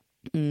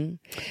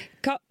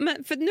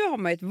 Men för nu har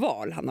man ju ett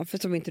val, Hanna, för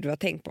som inte du har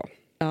tänkt på.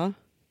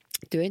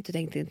 Du har inte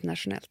tänkt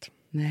internationellt.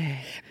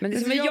 Nej. Men det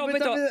som är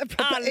jobbigt då,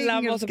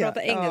 alla måste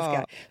prata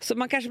engelska. Så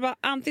man kanske bara,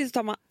 antingen så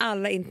tar man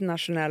alla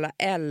internationella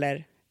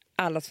eller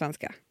alla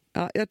svenska.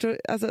 Ja,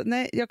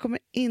 nej, jag kommer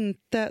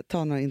inte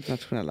ta några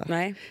internationella.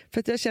 Nej. För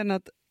att jag känner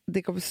att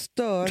det kommer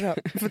störa.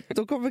 För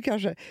då kommer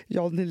kanske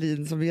Jan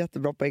Helin som är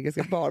jättebra på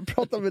engelska bara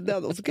prata med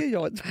den och så kan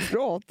jag inte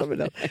prata med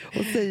den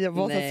och säga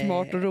vad så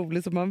smart och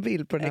roligt som man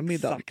vill på den här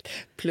middagen.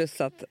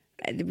 Plus att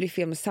det blir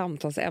fel med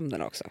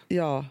samtalsämnen också.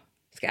 Ja.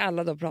 Ska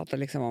alla då prata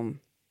liksom om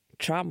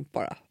Trump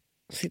bara?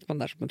 Sitter man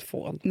där som ett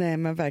fån. Nej,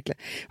 men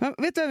verkligen. Men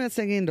vet du vad jag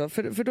slänger in då?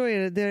 För då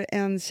är det är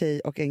en tjej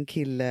och en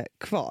kille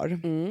kvar.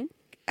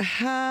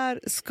 Här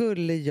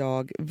skulle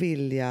jag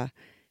vilja...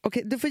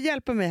 Okej, du får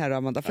hjälpa mig här,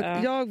 Amanda.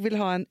 För jag vill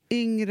ha en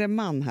yngre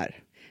man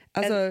här.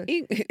 Alltså,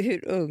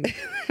 hur ung?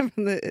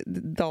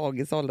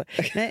 Dagisålder.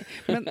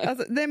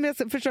 Nej, men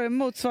jag förstår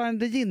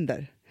motsvarande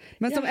Jinder.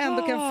 Men som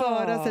ändå kan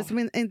föra sig,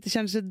 som inte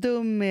känner sig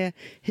dum med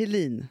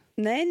Helin.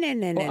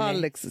 Nej. Och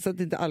Alex, så att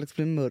inte Alex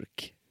blir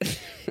mörk.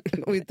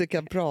 Och inte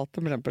kan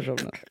prata med den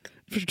personen.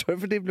 Förstår du?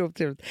 För det blir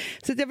otrevligt.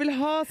 Så att jag vill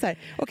ha så här,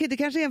 okej, det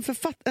kanske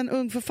är en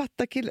ung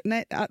författarkille.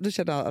 Nej, då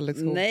känner Alex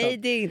hotad. Nej,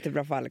 det är inte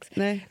bra för Alex.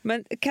 Nej.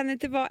 Men kan det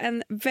inte vara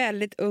en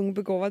väldigt ung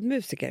begåvad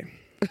musiker?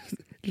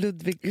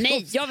 Ludvig.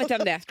 Nej, jag vet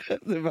vem det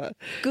är.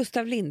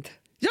 Gustav Lind.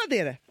 Ja, det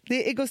är det.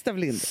 Det är Gustav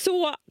Lind.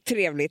 Så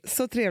trevligt.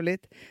 Så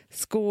trevligt.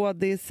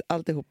 Skådis,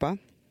 alltihopa.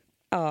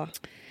 Ja.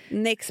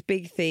 Next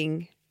big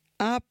thing.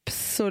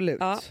 Absolut.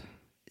 Ja.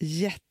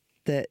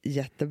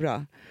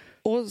 Jättebra.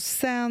 Och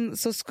sen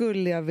så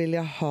skulle jag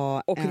vilja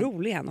ha... Och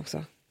rolig han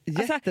också.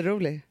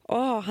 Jätterolig.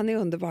 Han är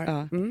underbar.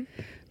 Ja.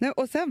 Nej,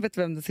 och sen vet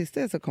du vem den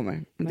sista är som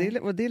kommer.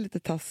 Det är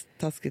lite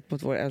taskigt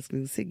mot vår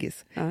älskling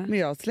Siggis. Men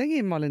jag slänger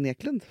in Malin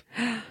Eklund.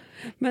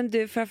 Men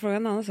du, får jag fråga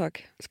en annan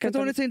sak?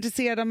 Hon är så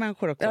intresserad av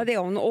människor också. Ja, det är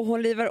hon. Och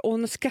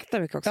hon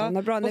skrattar mycket också. Hon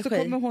har bra energi. Och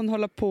så kommer hon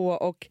hålla på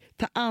och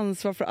ta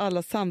ansvar för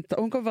alla samtal.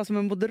 Hon kommer vara som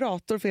en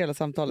moderator för hela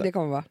samtalet. Det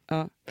kommer vara.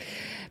 Ja.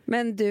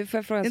 Men du, får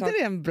jag fråga en sak? Är inte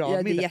det en bra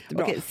middag? Det är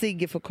jättebra. Okej,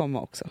 Sigge får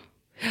komma också.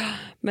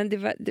 Men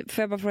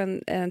får jag bara få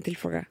en till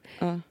fråga?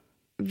 Ja.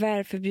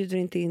 Varför bjuder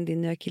du inte in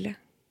din nya kille?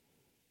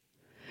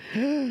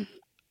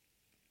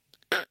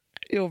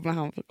 Jo, men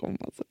han får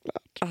komma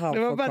såklart. Det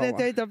var bara det att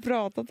jag inte har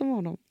pratat om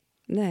honom.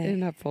 Nej. I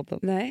den här podden.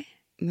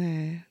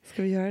 Nej.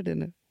 Ska vi göra det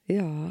nu?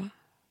 Ja.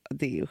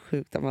 Det är ju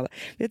sjukt, Amanda.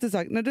 Vet du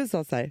sak? När du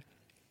sa så här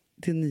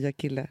till nya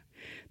kille,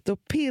 då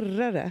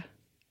pirrar det.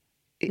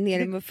 Ner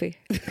i Muffy.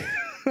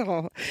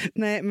 Ja,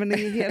 nej, men det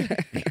är helt...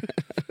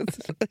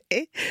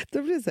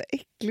 Då blir det så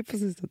äcklig på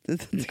sista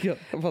tiden.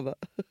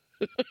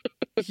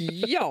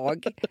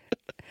 Jag?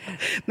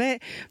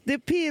 Nej, det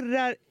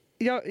pirrar.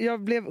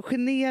 Jag blev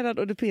generad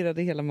och det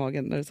pirrade i hela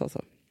magen när du sa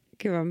så.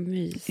 Gud vad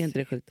mysigt. Är inte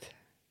det sjukt?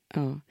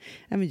 Ja.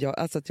 Men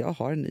att jag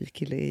har en ny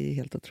kille är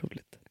helt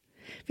otroligt.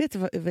 Vet du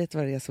vad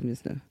det är som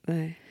just nu?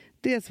 Nej.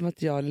 Det är som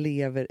att jag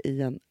lever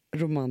i en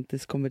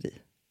romantisk komedi.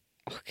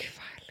 Gud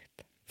vad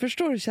härligt.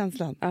 Förstår du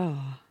känslan?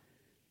 Ja.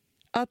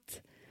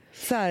 Att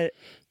så här,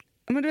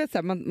 men du vet så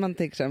här, man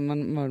tänker så här,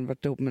 man har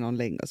varit ihop med någon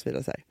länge och så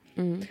vidare så här.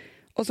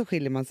 Och så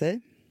skiljer man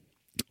sig.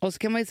 Och så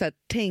kan man ju så här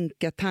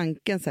tänka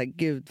tanken så här,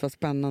 gud vad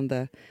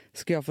spännande,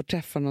 ska jag få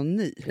träffa någon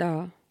ny?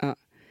 Ja.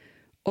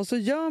 Och så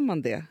gör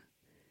man det.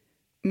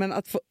 Men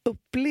att få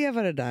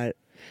uppleva det där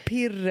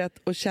pirret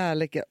och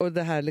kärleken och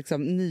det här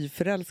liksom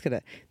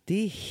nyförälskade,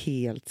 det är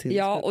helt sinnessjukt.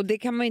 Ja, och det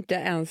kan man inte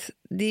ens,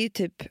 det är ju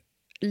typ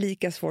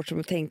lika svårt som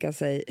att tänka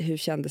sig hur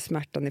kändes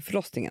smärtan i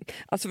förlossningen.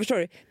 Alltså förstår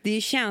du, det är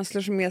ju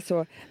känslor som är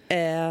så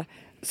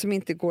som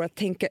inte går att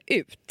tänka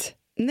ut.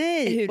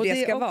 Nej, hur och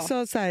det ska är också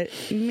vara. Så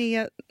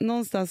här,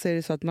 någonstans är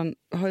det så att man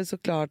har ju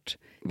såklart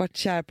varit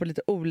kär på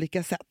lite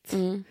olika sätt.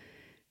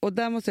 Och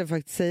där måste jag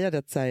faktiskt säga det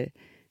att så här,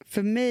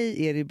 för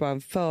mig är det ju bara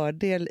en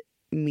fördel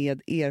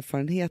med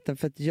erfarenheten,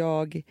 för att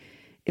jag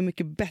är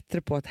mycket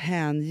bättre på att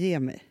hänge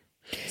mig.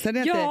 Sen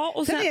är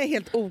jag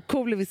helt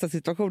ocool i vissa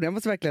situationer.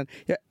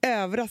 Jag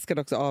är överraskad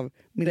också av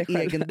min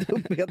egen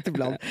dumhet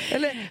ibland.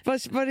 Eller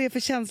vad det är för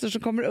känslor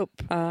som kommer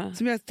upp.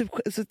 Som jag typ,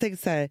 så tänker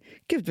så här,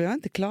 gud, jag är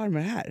inte klar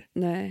med det här.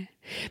 Nej.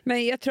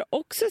 Men jag tror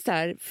också så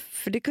här,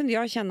 för det kunde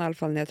jag känna i alla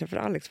fall när jag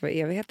träffade Alex för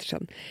evigheter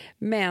sedan.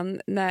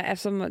 Men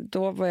eftersom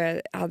då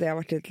hade jag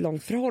varit i ett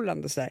långt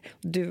förhållande så där,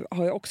 du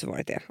har ju också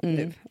varit det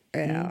nu,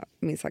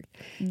 minst sagt.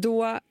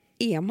 Då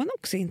är man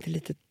också inte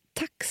lite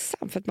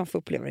tacksam för att man får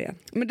uppleva det igen.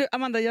 Men du,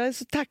 Amanda, jag är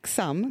så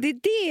tacksam. Det är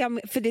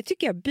det för det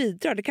tycker jag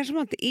bidrar. Det kanske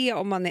man inte är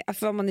om man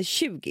är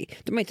 20.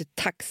 Då är man inte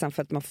tacksam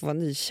för att man får vara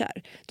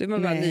nykär. Då är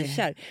man bara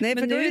nykär. Nej, men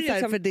för, nu är det så här,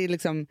 liksom, för det är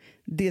liksom,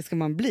 det ska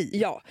man bli.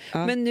 Ja,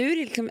 men nu är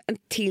det liksom en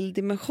till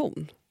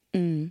dimension.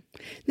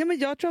 Nej, men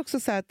jag tror också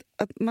så här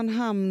att man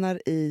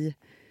hamnar i,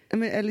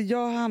 eller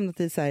jag har hamnat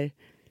i så här,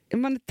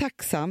 man är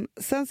tacksam.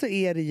 Sen så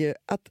är det ju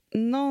att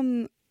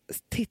någon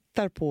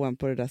tittar på en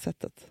på det där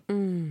sättet.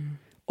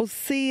 Och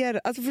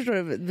ser, alltså förstår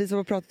du, vi som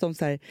har pratat om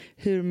så här,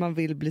 hur man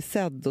vill bli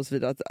sedd och så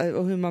vidare,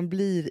 och hur man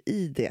blir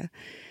i det.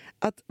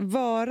 Att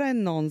vara i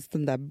någons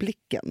den där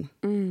blicken.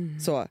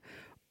 Så.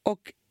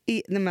 Och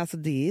nej, men alltså,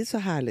 det är så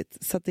härligt.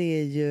 Så att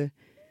det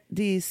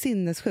är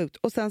sinnessjukt.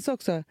 Och sen så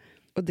också,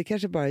 och det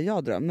kanske bara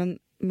jag drar,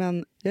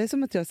 men jag är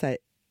som att jag säger,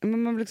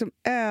 man blir liksom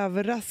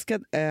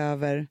överraskad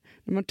över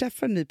när man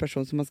träffar en ny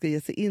person som man ska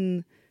ge sig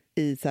in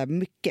i så här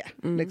mycket.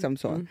 Liksom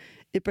så.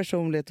 I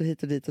personlighet och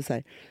hit och dit och så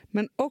här.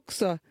 Men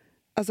också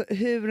alltså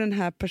hur den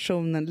här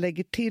personen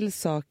lägger till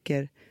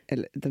saker,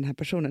 eller den här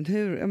personen,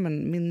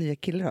 min nya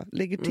kille då,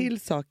 lägger till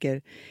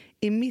saker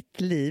i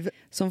mitt liv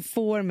som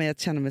får mig att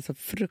känna mig så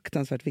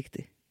fruktansvärt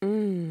viktig.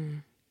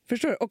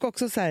 Förstår du? Och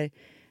också så här,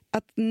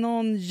 att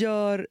någon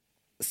gör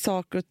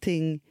saker och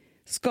ting,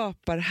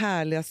 skapar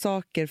härliga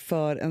saker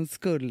för en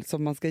skull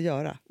som man ska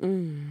göra.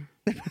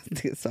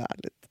 Det är så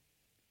härligt.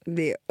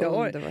 Det är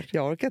underbart.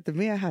 Jag orkar inte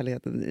med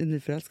härligheten i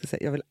nyförälskelse.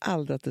 Jag vill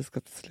aldrig att det ska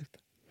ta slut.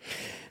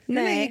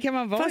 Nej, hur länge kan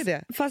man vara i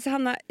det? Fast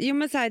Hanna,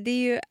 men så här, det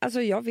är ju,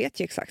 alltså jag vet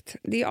ju exakt.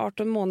 Det är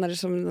 18 månader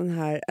som den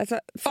här... Alltså,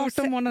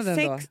 18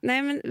 månader då?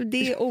 Nej, men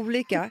det är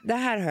olika. Det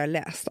här har jag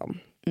läst om.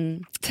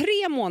 3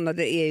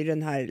 månader är ju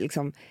den här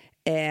liksom,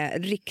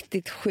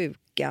 riktigt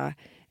sjuka...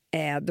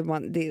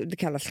 det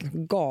kallas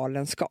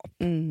galenskap.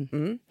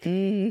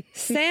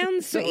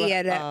 Sen så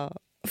är det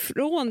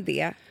från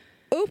det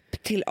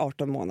upp till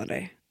 18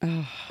 månader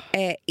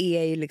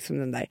är ju liksom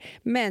den där.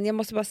 Men jag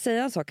måste bara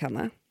säga en sak,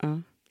 Hanna.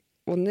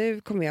 Och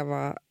nu kommer jag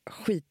vara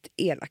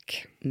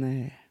skitelak.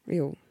 Nej.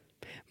 Jo,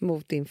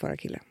 mot din förra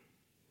kille.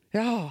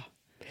 Ja.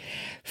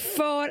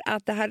 För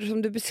att det här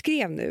som du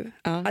beskrev nu,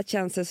 att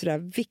känna sig sådär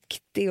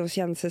viktig och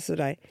känna sig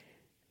sådär,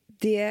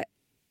 det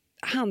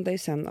handlar ju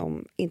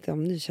sen inte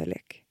om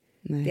nykärlek.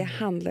 Nej. Det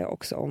handlar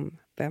också om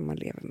vem man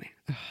lever med.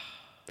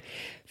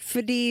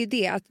 För det är ju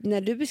det att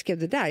när du beskrev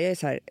det där, jag är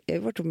så här, jag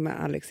har varit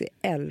med Alex i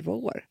 11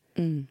 år.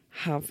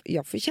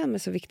 Jag får känna mig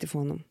så viktig för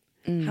honom.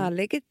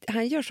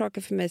 Han gör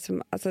saker för mig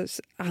som, alltså,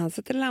 han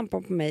sätter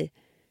lampan på mig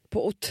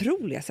på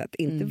otroliga sätt.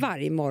 Inte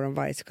varje morgon,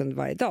 varje sekund,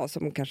 varje dag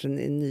som kanske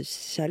en ny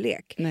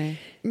kärlek.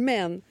 Nej.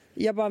 Men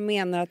jag bara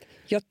menar att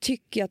jag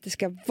tycker att det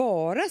ska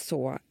vara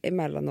så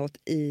emellanåt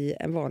i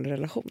en vanlig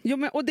relation. Jo,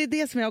 men, och det är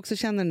det som jag också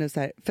känner nu så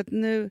här, för att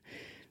nu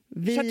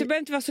För att du behöver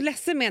inte vara så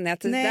ledsen, menar jag,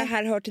 att det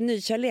här hör till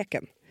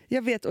nykärleken.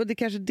 Jag vet, och det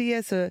kanske det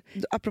är så,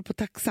 apropå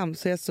tacksam,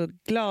 så är jag så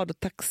glad och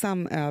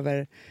tacksam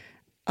över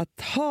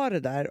att ha det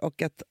där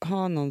och att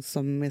ha någon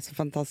som är så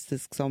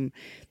fantastisk, som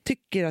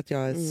tycker att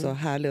jag är så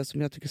härlig och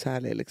som jag tycker är så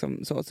härlig.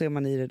 Liksom. Så är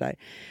man i det där.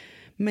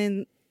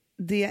 Men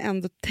det jag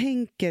ändå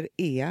tänker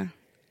är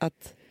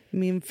att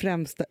min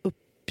främsta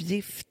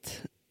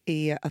uppgift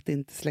är att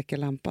inte släcka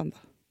lampan. Då.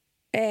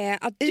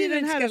 Att du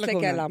inte ska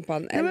släcka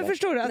lampan? Nej, men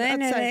förstår du?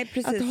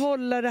 Att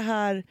hålla det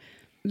här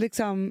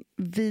liksom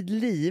vid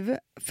liv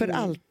för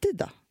alltid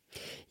då?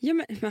 Ja,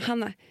 men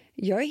Hanna,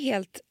 jag är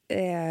helt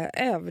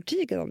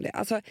övertygad om det.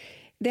 Alltså,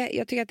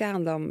 jag tycker att det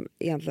handlar om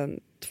egentligen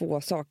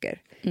 2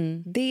 saker.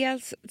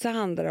 Dels så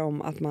handlar det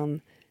om att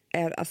man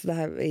är, alltså det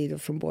här är ju då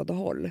från båda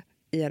håll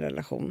i en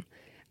relation,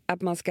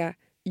 att man ska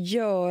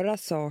göra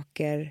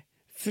saker,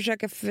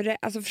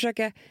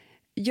 försöka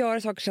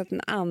göra saker så att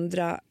den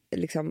andra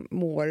liksom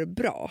mår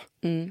bra.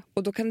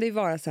 Och då kan det ju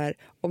vara så här,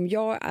 om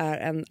jag är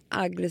en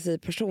aggressiv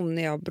person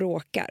när jag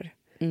bråkar,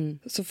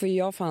 så får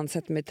jag fan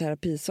sätta mig i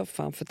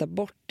terapisoffan för att ta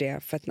bort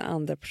det för att den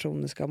andra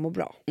personen ska må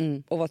bra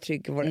och vara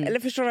trygg. Eller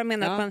förstår du vad jag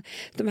menar?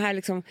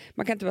 Att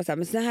man kan inte vara så här,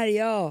 men så här är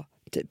jag.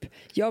 Typ.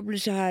 Jag blir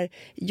så här,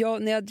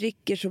 när jag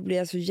dricker så blir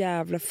jag så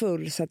jävla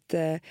full så att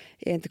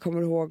jag inte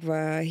kommer ihåg vad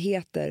jag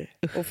heter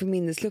och får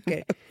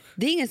minnesluckor.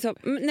 Det är ingen som,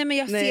 men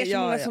jag ser så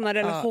många sådana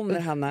relationer,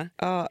 Hanna,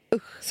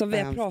 som vi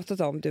har pratat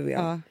om, du och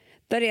jag.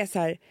 Där det är så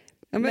här,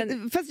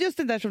 fast just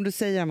det där som du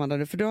säger,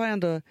 Amanda, för du har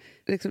ändå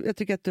liksom, jag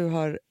tycker att du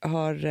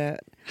har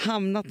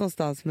hamnat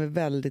någonstans som är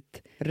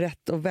väldigt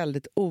rätt och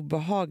väldigt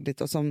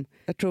obehagligt och som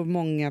jag tror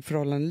många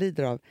förhållanden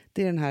lider av.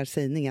 Det är den här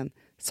sägningen,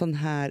 sån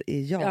här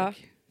är jag. Ja,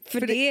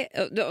 för det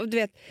du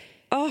vet,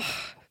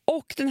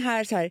 och den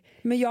här så här,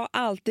 men jag har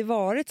alltid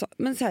varit så,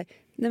 men så här,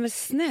 nej men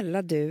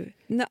snälla du,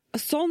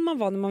 sån man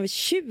var när man var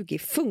 20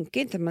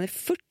 funkar inte när man är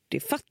 40.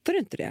 Fattar du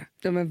inte det?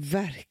 Ja, men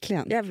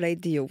verkligen. Jävla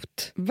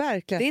idiot.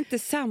 Verkligen. Det är inte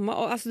samma.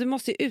 Alltså, du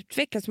måste ju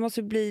utvecklas, du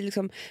måste bli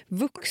liksom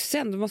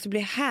vuxen, du måste bli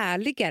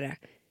härligare.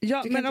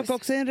 Ja, men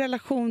också i en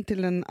relation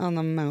till en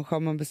annan människa,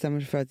 om man bestämmer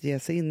sig för att ge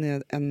sig in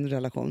i en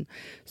relation,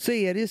 så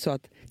är det ju så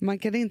att man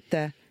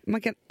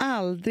kan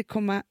aldrig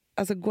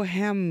gå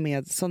hem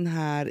med sån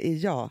här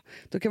är jag.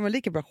 Då kan man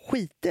lika bra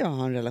skita i att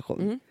ha en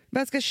relation.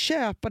 Man ska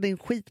köpa din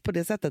skit på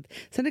det sättet.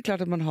 Sen är det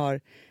klart att man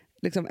har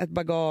liksom ett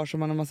bagage och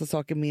man har massa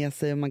saker med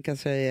sig och man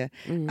kanske är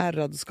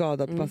ärrad och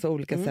skadad på massa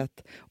olika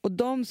sätt. Och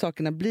de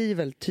sakerna blir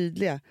väldigt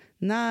tydliga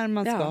när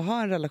man ska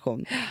ha en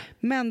relation.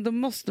 Men då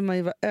måste man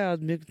ju vara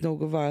ödmjuk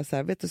nog och vara så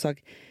här, vet du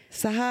sak,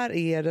 så här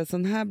är det,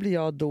 sån här blir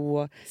jag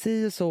då,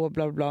 si och så,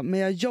 bla bla bla. Men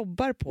jag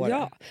jobbar på det.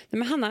 Ja,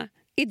 men Hanna,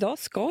 idag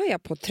ska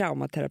jag på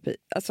traumaterapi.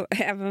 Alltså,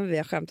 även om vi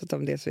har skämtat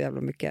om det så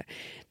jävla mycket.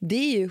 Det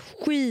är ju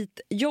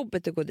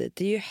skitjobbigt att gå dit.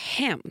 Det är ju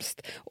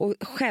hemskt. Och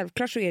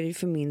självklart så är det ju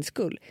för min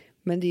skull.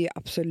 Men det är ju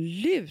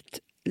absolut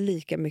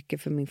lika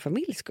mycket för min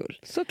familjs skull.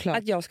 Såklart.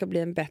 Att jag ska bli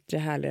en bättre,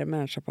 härligare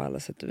människa på alla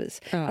sätt och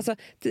vis. Ja. Alltså,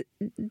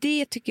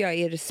 det tycker jag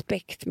är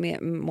respekt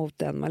mot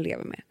den man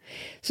lever med.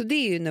 Så det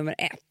är ju nummer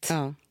 1.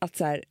 Ja. Att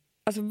så här,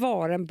 alltså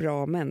vara en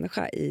bra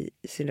människa i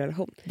sin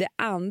relation. Det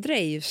andra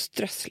är ju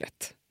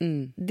strösslet.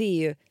 Det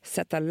är ju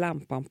sätta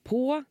lampan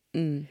på,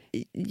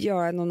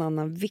 göra någon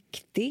annan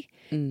viktig,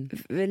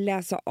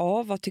 läsa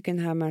av vad tycker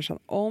den här människan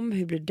om,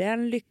 hur blir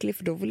den lycklig,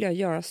 för då vill jag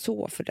göra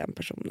så för den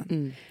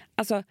personen.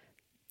 Alltså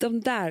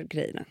de där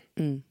grejerna.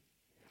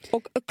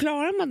 Och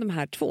klarar man de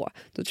här 2,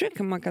 då tror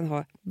jag att man kan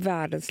ha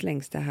världens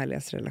längsta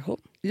härligaste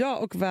relation. Ja,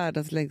 och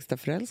världens längsta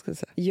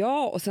förälskelse.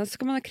 Ja, och sen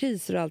ska man ha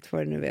kriser och allt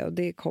vad det nu är, och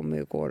det kommer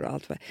ju gå och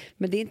allt vad.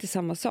 Men det är inte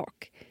samma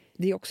sak.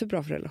 Det är också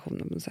bra för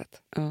relationen på något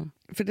sätt. Ja,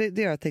 för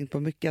det har jag tänkt på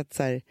mycket, att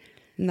så här,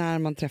 när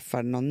man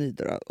träffar någon ny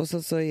då, och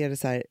så är det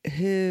så här,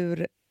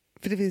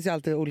 för det finns ju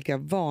alltid olika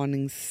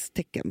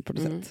varningstecken på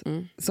något sätt.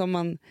 Som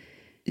man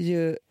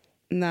ju,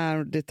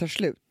 när det tar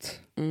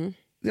slut,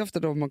 det är ofta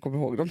då man kommer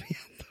ihåg dem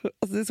igen.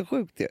 Alltså det är så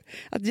sjukt ju.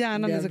 Att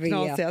hjärnan är så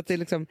knasig, att det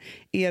liksom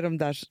är de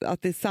där,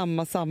 att det är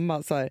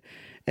samma så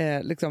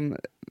här, liksom,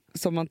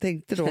 som man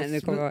tänkte då.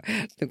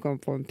 Nu kom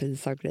på en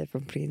pinsam grej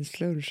från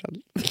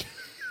prinslunchen.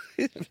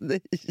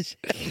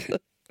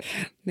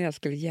 När jag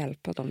skulle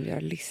hjälpa dem att göra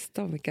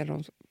lista om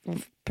vilka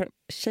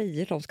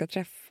tjejer de ska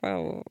träffa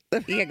och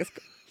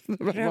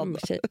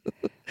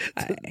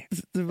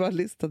du bara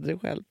listade dig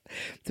själv.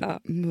 Du var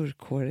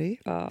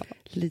mörkhårig,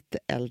 lite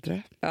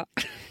äldre,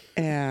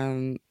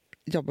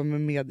 jobbar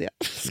med media,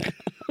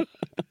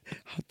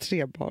 har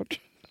 3 barn,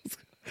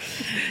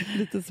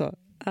 lite så.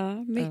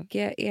 Ja,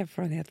 mycket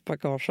erfarenhet på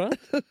bagaget.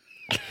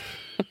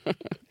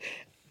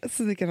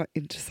 Så ni kan ha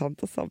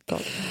intressanta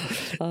samtal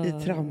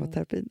i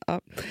traumaterapin.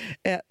 Ja.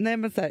 Nej,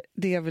 men så här,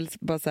 det är väl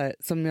bara så här,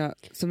 som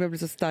jag blir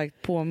så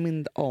starkt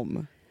påmind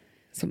om.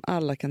 Som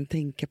alla kan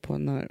tänka på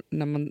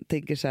när man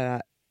tänker så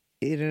här,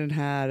 är det den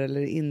här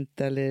eller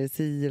inte, eller är det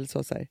si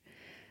eller så här.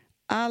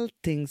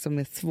 Allting som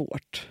är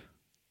svårt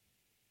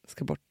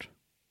ska bort.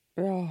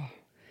 Ja.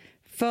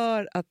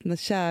 För att när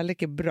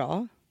kärlek är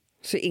bra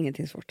så är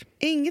ingenting svårt.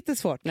 Inget är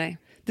svårt. Nej.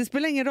 Det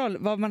spelar ingen roll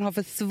vad man har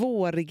för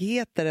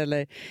svårigheter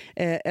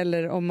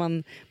eller om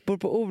man bor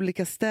på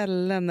olika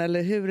ställen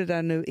eller hur det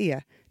där nu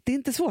är. Det är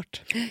inte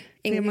svårt.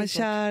 Är man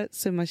kär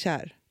så är man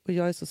kär. Och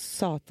jag är så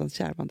satans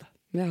kär, Amanda.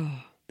 Ja.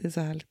 Det är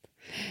så härligt.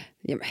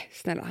 Ja, men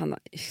snälla Hanna,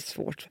 det är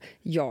svårt.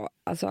 Ja,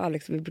 alltså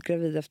Alex, vi blev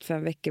gravida efter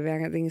 5 veckor.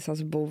 Vi hade ingenstans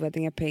att bo, vi hade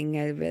inga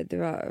pengar. Det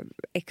var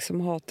ex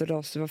som hatade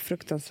oss, det var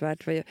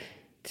fruktansvärt. Det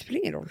spelar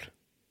ingen roll.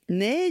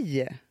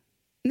 Nej,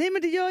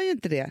 men det gör ju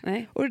inte det.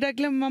 Nej. Och det där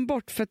glömmer man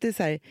bort för att det är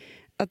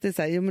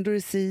så här, ja, men då är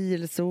det si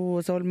eller så,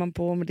 och så håller man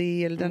på med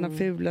det, eller denna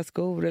fula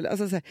skor. Eller,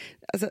 alltså,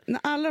 när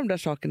alla de där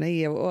sakerna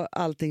är och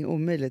allting är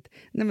omöjligt,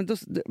 nej, men då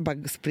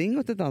bara spring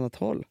åt ett annat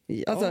håll.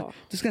 Ja. Alltså,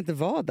 du ska inte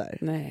vara där.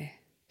 Nej.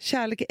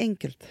 Kärlek är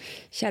enkelt.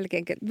 Kärlek är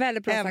enkelt.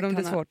 Väldigt bra även sagt, om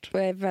det är Hanna. svårt. Och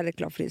jag är väldigt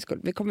glad för din skull.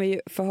 Vi kommer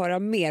ju få höra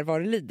mer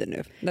vad det lider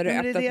nu. När du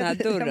öppnat den här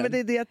dörren. Ja, men det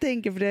är det jag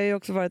tänker. För det har ju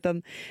också varit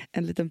en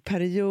liten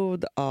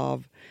period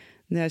av,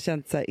 när jag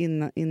känt så här,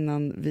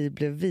 innan vi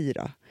blev vi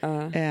då,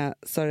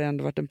 så har det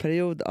ändå varit en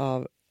period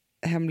av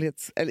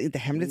eller inte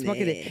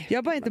hemlighetsmakeri. Jag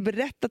har bara inte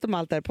berättat om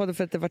allt det här på det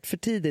för att det har varit för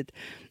tidigt.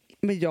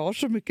 Men jag har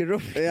så mycket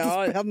roligt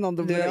och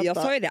spännande att berätta. Jag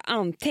sa ju det,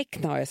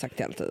 anteckna har jag sagt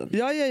hela tiden.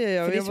 Ja.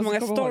 För det är så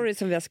många stories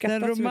som vi har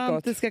skrattat så mycket åt. Den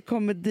romantiska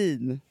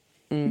komedin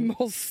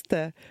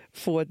måste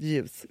få ett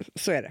ljus.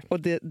 Så är det. Och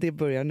det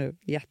börjar nu.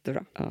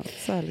 Jättebra. Ja,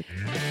 så härligt.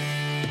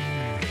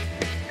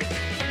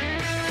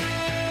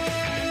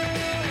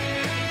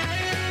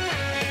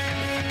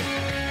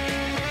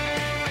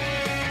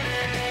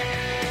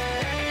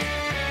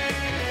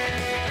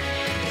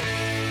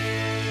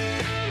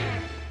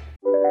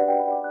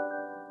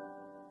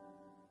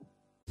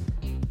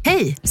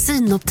 Hej,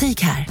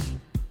 Synoptik här.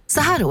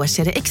 Så här års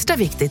är det extra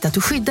viktigt att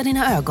du skyddar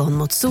dina ögon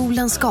mot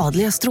solens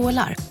skadliga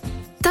strålar.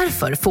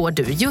 Därför får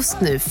du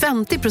just nu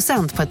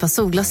 50% på ett par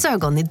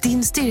solglasögon i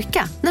din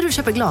styrka när du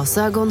köper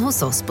glasögon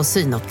hos oss på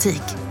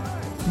Synoptik.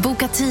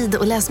 Boka tid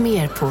och läs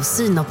mer på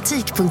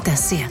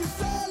synoptik.se.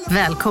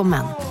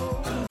 Välkommen!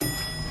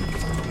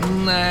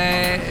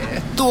 Nej.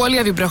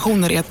 Dåliga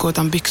vibrationer är att gå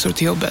utan byxor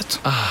till jobbet.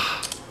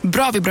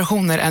 Bra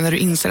vibrationer är när du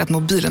inser att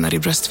mobilen är i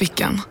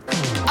bröstfickan.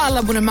 Alla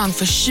abonnemang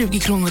för 20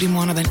 kronor i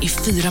månaden i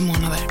 4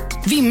 månader.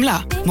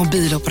 Vimla,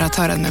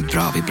 mobiloperatören med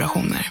bra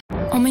vibrationer.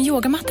 Om en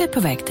yogamatta är på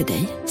väg till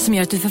dig, som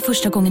gör att du för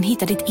första gången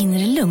hittar ditt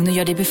inre lugn och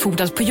gör dig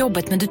befordrad på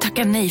jobbet, men du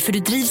tackar nej för du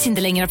drivs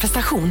inte längre av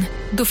prestation.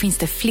 Då finns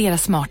det flera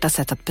smarta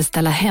sätt att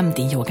beställa hem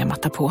din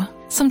yogamatta på.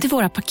 Som till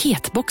våra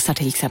paketboxar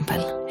till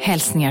exempel.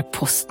 Hälsningar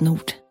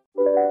Postnord.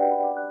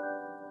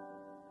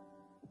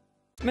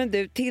 Men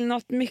du, till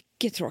något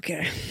mycket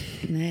tråkigare.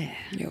 Nej.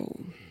 Jo,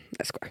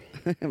 jag skojar.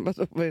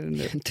 Vad är det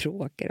nu?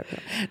 Tråkigare.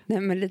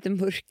 Nej, men lite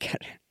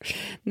mörkare.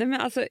 Nej,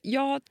 men alltså,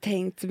 jag har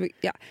tänkt så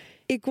mycket. Ja,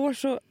 igår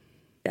så,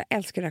 jag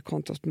älskar det här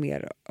kontot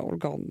mer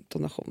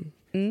organdonation.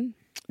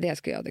 Det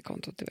älskar jag, det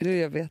kontot. Du,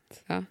 jag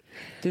vet. Ja.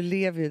 Du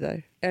lever ju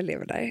där. Jag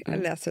lever där.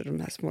 Jag läser de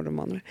här små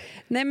romanerna.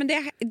 Nej, men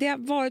det har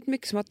varit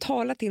mycket som har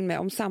talat till mig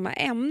om samma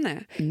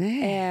ämne.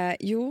 Nej.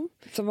 Jo.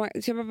 Så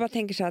jag bara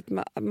tänker så här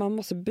att man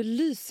måste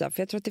belysa.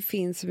 För jag tror att det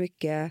finns så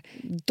mycket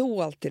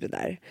dolt i det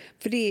där.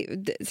 För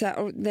så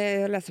här, när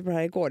jag läste på det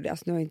här igår.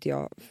 Alltså, nu har inte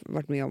jag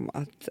varit med om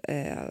att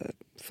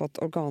fått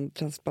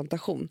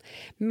organtransplantation.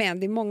 Men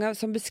det är många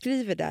som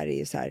beskriver där är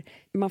ju så här.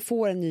 Man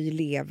får en ny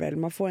lever eller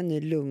man får en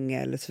ny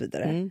lunga eller så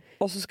vidare.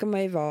 Och så ska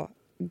man ju vara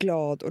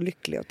glad och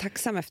lycklig och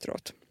tacksam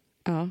efteråt.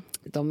 Ja.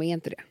 De är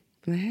inte det.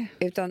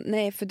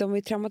 Nej, för de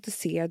är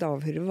traumatiserade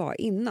av hur det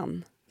var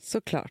innan.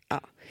 Såklart.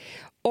 Ja.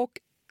 Och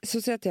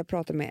så att jag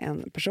pratade med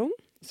en person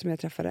som jag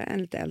träffade,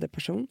 en lite äldre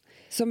person,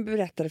 som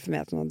berättade för mig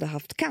att hon hade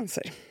haft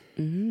cancer.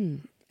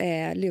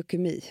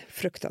 Leukemi,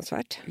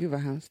 fruktansvärt. Gud vad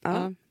hemskt.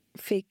 Ja.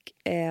 Fick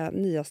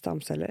nya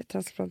stamceller,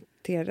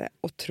 transplanterade,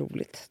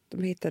 otroligt.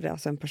 De hittade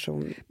alltså en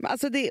person. Men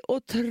alltså det är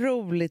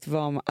otroligt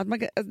att man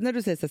kan, när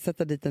du säger så här,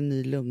 sätta dit en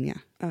ny lunga.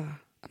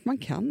 Att man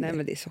kan det. Nej,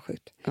 men det är så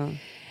sjukt.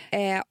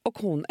 Och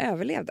hon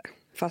överlevde.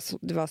 Fast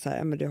det var så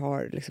här, men du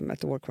har liksom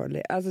ett år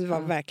kvar. Alltså det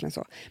var verkligen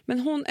så. Men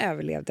hon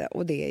överlevde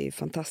och det är ju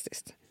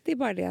fantastiskt. Det är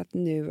bara det att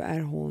nu är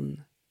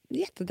hon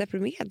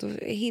jättedeprimerad och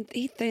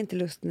hittar inte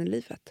lusten i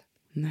livet.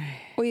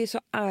 Nej. Och är så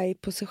arg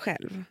på sig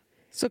själv.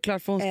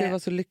 Såklart, för hon ska vara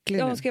så lycklig nu.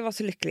 Ja, hon ska vara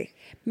så lycklig.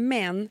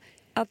 Men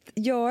att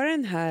göra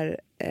den här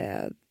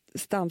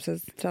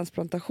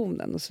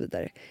stamcellstransplantationen och så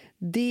vidare,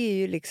 det är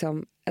ju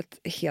liksom ett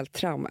helt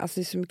trauma. Alltså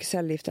det är så mycket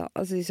cellgifter,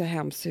 alltså det är så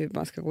hemskt hur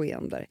man ska gå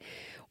igenom där.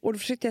 Och då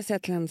försökte jag säga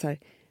till henne så här,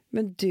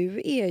 men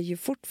du är ju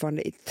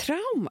fortfarande i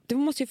trauma. Du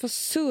måste ju få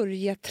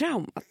sörja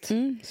traumat.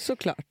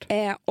 Såklart.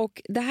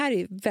 Och det här är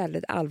ju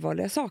väldigt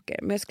allvarliga saker.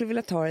 Men jag skulle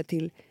vilja ta det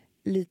till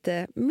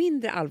lite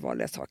mindre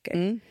allvarliga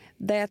saker.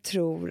 Där jag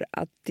tror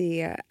att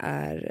det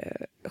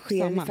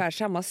sker ungefär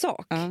samma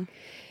sak.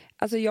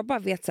 Alltså jag bara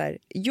vet så här,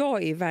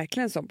 jag är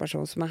verkligen en sån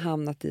person som har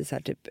hamnat i så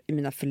här, typ i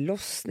mina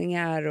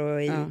förlossningar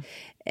och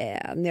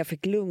när jag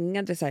fick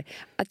lungan, det är så här,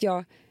 att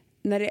jag,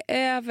 när det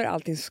är över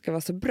allting som ska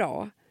vara så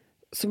bra,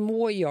 så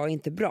mår jag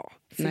inte bra.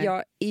 För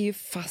jag är ju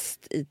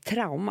fast i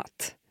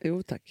traumat.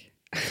 Jo, tack.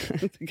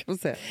 Det kan man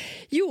säga.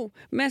 Jo,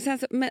 men sen,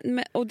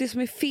 och det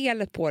som är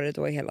felet på det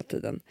då hela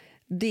tiden,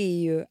 det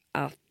är ju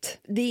att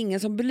det är ingen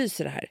som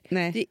belyser det här.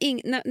 Det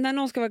är när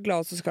någon ska vara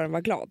glad så ska den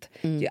vara glad.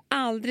 Det är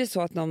aldrig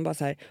så att någon bara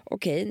så här,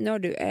 okej, nu har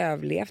du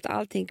överlevt,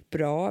 allting gick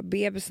bra,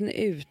 bebisen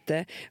är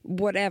ute,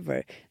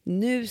 whatever.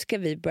 Nu ska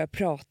vi börja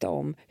prata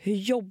om hur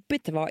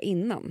jobbigt det var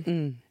innan.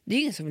 Det är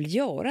ingen som vill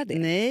göra det.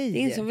 Nej. Det är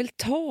ingen som vill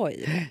ta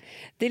i det.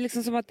 Det är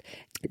liksom som att,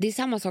 det är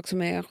samma sak som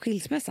med en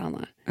skilsmässa,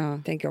 Anna.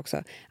 Tänker jag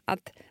också.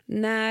 Att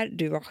när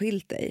du har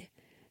skilt dig,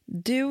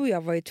 du och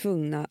jag var ju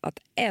tvungna att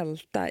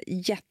älta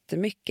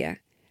jättemycket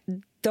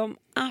de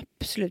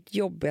absolut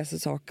jobbigaste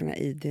sakerna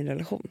i din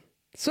relation.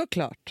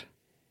 Såklart.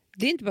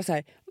 Det är inte bara så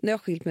här, när jag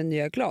har skilt mig nu är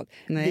jag glad.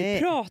 Vi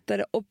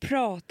pratade och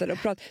pratade och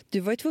pratade. Du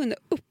var ju tvungen att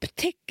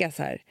upptäcka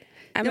så här.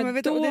 Men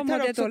vet du, och det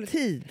tar också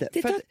tid.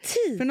 Det tar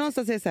tid. För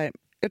någonstans är det så här,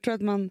 jag tror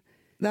att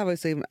det här var ju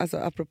så, alltså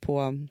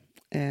apropå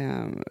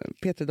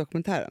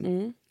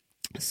P3-dokumentären.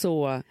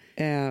 Så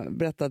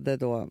berättade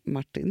då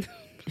Martin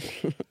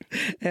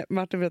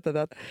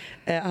berättade att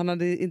han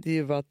hade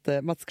intervjuat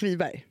Mats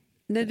Kviberg.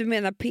 Nej, du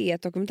menar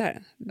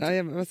P1-dokumentären?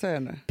 Ja, vad sa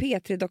jag nu?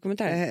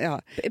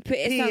 P3-dokumentären?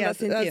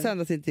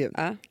 Söndagsintervjun.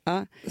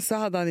 Ja. Så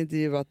hade han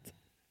intervjuat,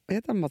 vad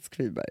heter han, Mats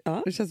Kviberg?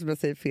 Det känns som jag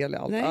säger fel i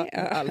allt. I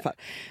alla fall.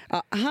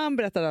 Han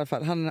berättade i alla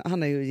fall,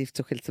 han är ju gift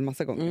och skilt sig en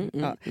massa gånger.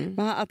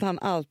 Men att han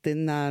alltid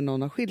när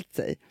någon har skilt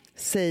sig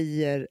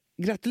säger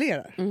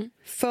gratulerar.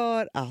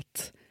 För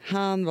att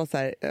han var så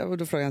här, och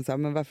då frågade han så här,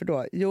 men varför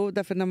då? Jo,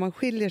 därför när man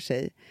skiljer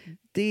sig,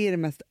 det är det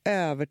mest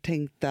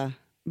övertänkta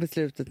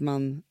beslutet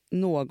man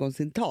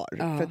någonsin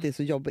tar, för att det är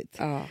så jobbigt.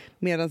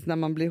 Medan när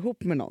man blir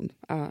ihop med någon,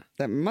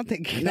 man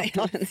tänker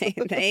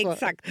nej,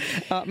 exakt.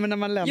 Men när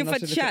man lämnar, för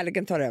att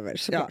kärleken tar över,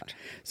 såklart.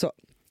 Så.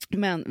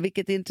 Men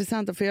vilket är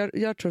intressant, för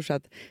jag tror så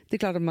att det är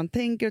klart att man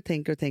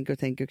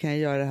tänker, kan jag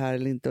göra det här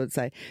eller inte? Och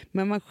så här.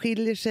 Men man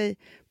skiljer sig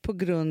på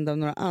grund av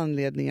några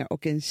anledningar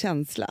och en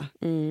känsla.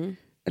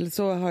 Eller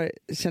så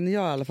känner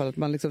jag i alla fall att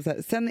man liksom så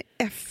här, sen i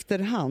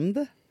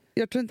efterhand,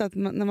 jag tror inte att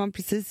när man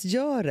precis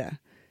gör det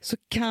så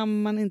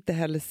kan man inte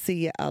heller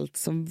se allt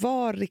som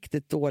var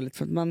riktigt dåligt,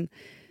 för att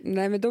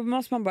nej, men då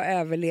måste man bara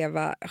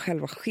överleva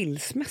själva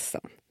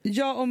skilsmässan.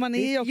 Ja, och man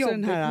är ju också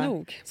den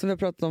här som vi har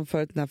pratat om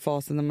förut, den här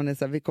fasen när man är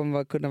så här, vi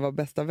kommer kunna vara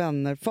bästa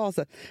vänner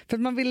fasen. För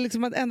att man vill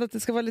liksom att det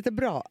ska vara lite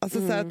bra. Alltså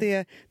så här, att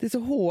det är så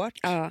hårt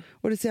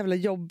och det är så jävla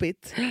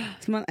jobbigt,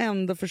 så man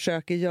ändå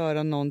försöker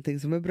göra någonting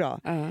som är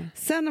bra.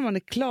 Sen när man är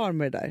klar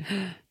med det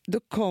där, då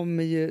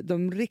kommer ju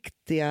de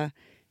riktiga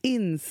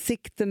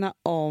insikterna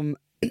om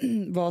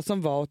vad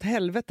som var åt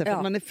helvete, för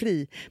att man är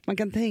fri. Man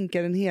kan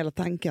tänka den hela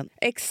tanken.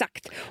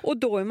 Exakt. Och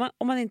då är man,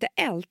 om man inte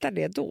ältar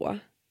det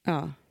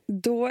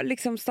då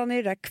liksom stannar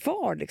det där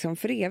kvar liksom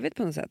för evigt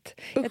på något sätt.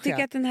 Jag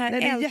tycker att den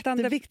här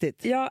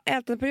jätteviktigt.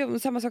 Ältande perioden,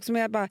 samma sak som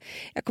jag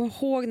kommer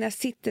ihåg när jag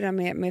sitter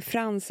där med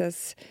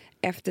Frances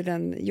efter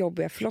den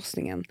jobbiga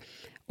förlossningen.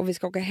 Och vi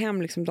ska åka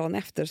hem liksom dagen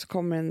efter, så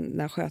kommer den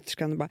där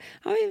sköterskan och bara,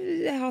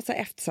 vi har så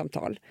här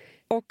eftersamtal.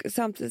 Och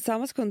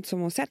samma sekund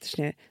som hon sätter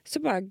sig ner så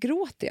bara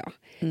gråter jag.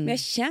 Men jag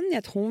känner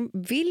att hon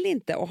vill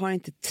inte och har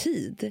inte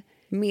tid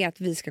med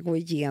att vi ska gå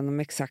igenom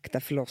exakta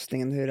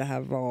förlossningen, hur det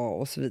här var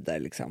och så vidare.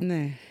 Liksom.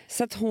 Nej.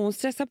 Så att hon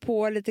stressar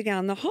på lite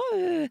grann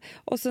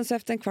och sen så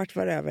efter en kvart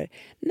var det över.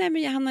 Nej,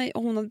 men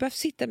hon hade behövt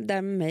sitta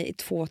där med mig i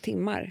 2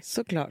 timmar.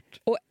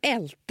 Såklart. Och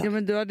älta. Ja,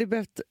 men du hade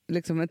behövt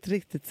liksom ett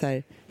riktigt så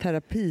här,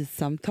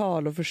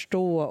 terapisamtal och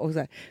förstå. Och så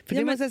här. För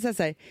det måste jag säga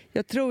så här,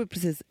 jag tror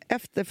precis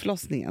efter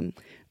förlossningen,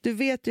 du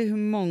vet ju hur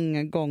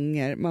många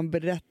gånger man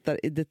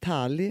berättar i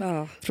detalj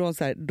från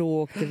så här,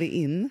 då åkte vi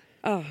in.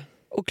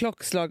 Och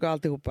klockslag och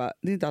alltihopa.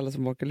 Det är inte alla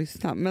som orkar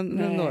lyssna. Men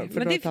det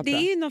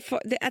är ju något,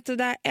 alltså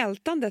det här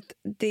ältandet,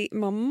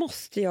 man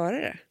måste göra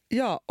det.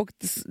 Ja, och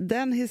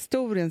den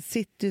historien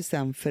sitter ju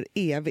sen för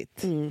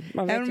evigt.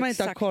 Även om man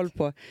inte har koll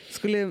på.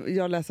 Skulle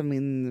jag läsa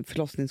min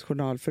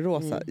förlossningsjournal för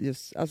Rosa,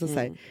 just, alltså så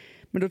här,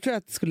 men då tror jag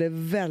att det skulle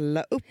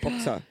välla upp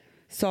också.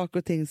 Saker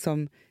och ting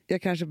som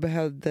jag kanske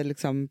behövde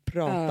liksom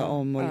prata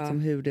om och liksom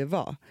hur det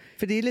var.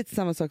 För det är lite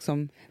samma sak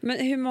som... Men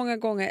hur många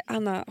gånger,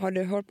 Anna, har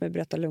du hört mig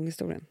berätta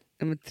lunghistorien?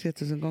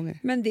 3000 gånger.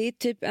 Men det är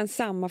typ en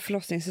samma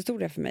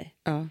förlossningshistoria för mig.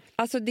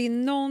 Alltså det är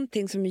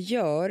någonting som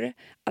gör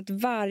att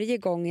varje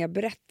gång jag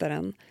berättar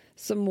den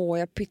så mår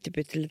jag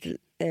pytte lite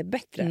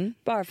bättre.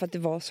 Bara för att det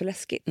var så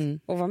läskigt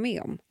att vara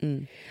med om.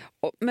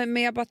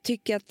 Men jag bara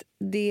tycker att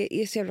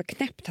det är så jävla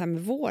knäppt här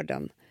med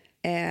vården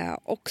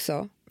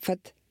också. För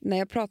att när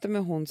jag pratar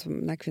med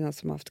den här kvinnan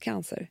som har haft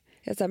cancer,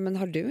 jag säger, men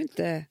har du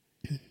inte...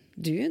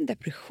 Du är ju en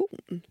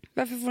depression.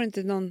 Varför får du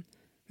inte någon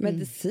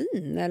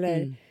medicin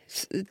eller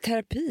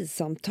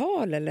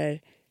terapisamtal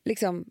eller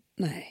liksom,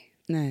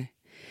 nej.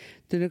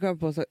 Du kom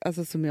på så,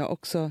 alltså som jag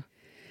också...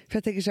 För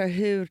jag tänker så här,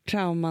 hur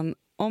trauman...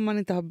 Om man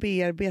inte har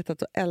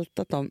bearbetat och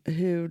ältat dem,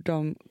 hur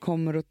de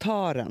kommer att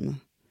ta den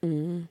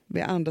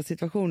vid andra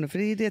situationer. För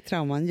det är det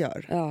trauman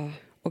gör. Ja.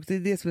 Och det är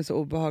det som är så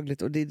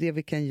obehagligt och det är det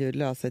vi kan ju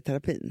lösa i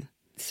terapin.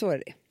 Så är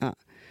det. Ja.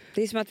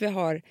 Det är som att vi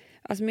har...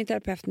 Alltså min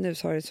terapeut nu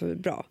så har det så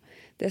bra.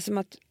 Det är som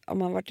att om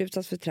man varit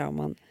utsatt för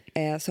trauman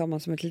så har man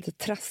som ett litet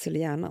trassel i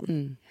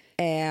hjärnan.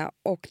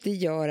 Och det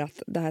gör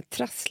att det här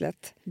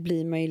trasslet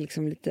blir man ju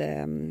liksom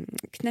lite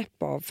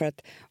knäpp av. För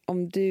att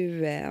om du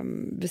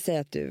vill säga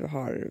att du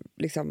har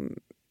liksom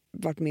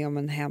varit med om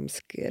en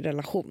hemsk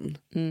relation.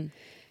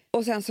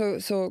 Och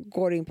sen så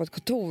går du in på ett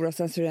kontor och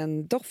sen så är det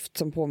en doft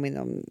som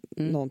påminner om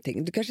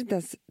någonting. Du kanske inte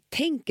ens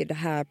tänker det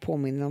här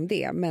påminner om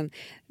det. Men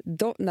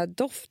när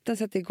doften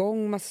sätter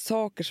igång massa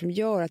saker som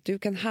gör att du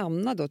kan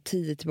hamna då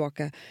 10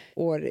 tillbaka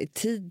år i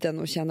tiden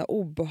och känna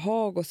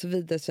obehag och så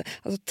vidare. Så,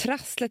 alltså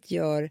trasslet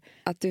gör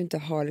att du inte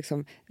har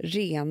liksom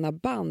rena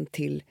band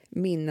till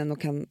minnen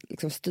och kan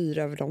liksom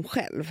styra över dem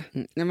själv.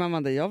 Nej, men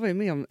Amanda, jag var ju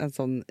med om en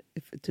sån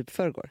typ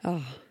förrgår.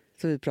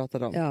 Som vi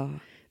pratade om. Ja.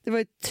 Det var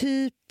ett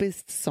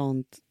typiskt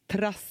sånt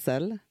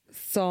trassel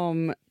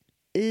som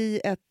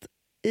i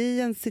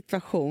en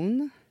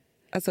situation,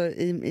 alltså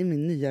i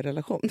min nya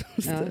relation.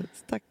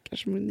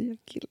 Stackars min nya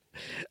kille.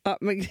 Ja,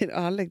 men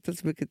han längtade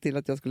så mycket till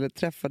att jag skulle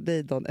träffa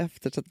dig dagen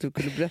efter så att du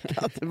kunde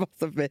berätta att det var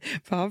så för mig.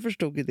 För han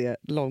förstod ju det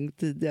långt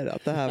tidigare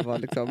att det här var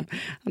liksom,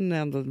 han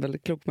är ändå en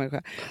väldigt klok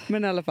människa.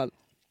 Men i alla fall,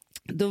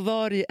 då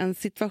var det ju en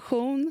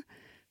situation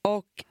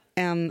och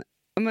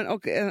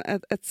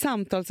ett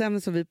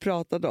samtalsämne som vi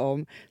pratade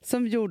om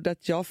som gjorde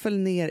att jag föll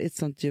ner i ett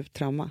sånt djupt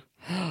trauma.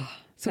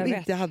 Som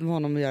inte hade med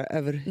honom att göra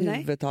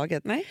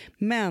överhuvudtaget. Nej.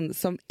 Men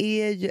som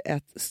är ju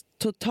ett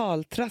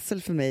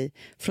totaltrassel för mig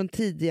från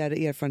tidigare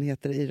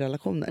erfarenheter i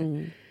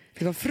relationer.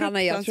 Det var fruktansvärt.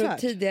 Hanna, jag tror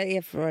tidigare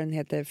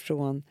erfarenheter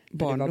från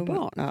barndom. Var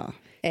barn.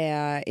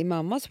 Ja. I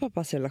mammas och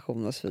pappas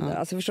relation och så vidare.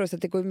 Alltså förstår du, så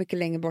att det går mycket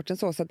längre bort än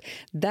så. Så att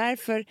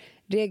därför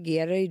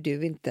reagerar ju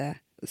du inte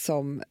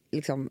som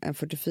liksom en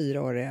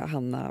 44-årig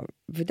Hanna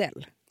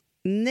Widell.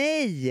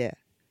 Nej!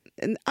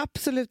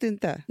 Absolut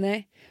inte.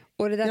 Nej.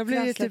 Och det där jag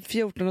blev ju typ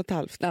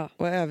 14,5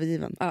 och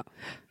övergiven. Ja.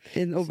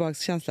 En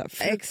obehagskänsla.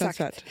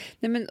 Exakt.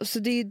 Nej, men, så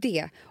det är ju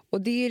det.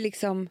 Och det är ju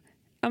liksom...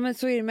 Ja, men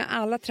så är det med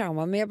alla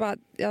trauman. Men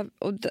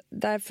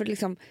därför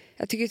liksom...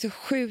 Jag tycker det är så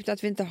sjukt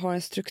att vi inte har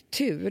en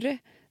struktur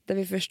där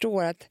vi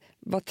förstår att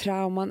vad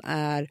trauman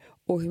är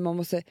och hur man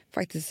måste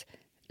faktiskt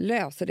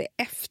lösa det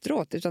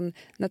efteråt. Utan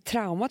när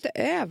traumat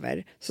är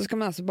över så ska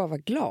man alltså bara vara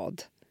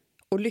glad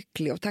och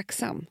lycklig och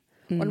tacksam.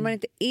 Och när man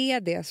inte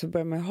är det så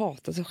börjar man ju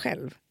hata sig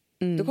själv.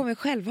 Då kommer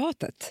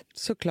självhatet.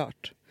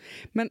 Såklart.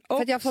 Men också...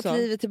 För att jag har fått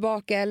livet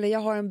tillbaka, eller jag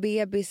har en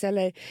bebis,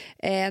 eller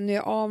nu är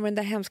jag av med den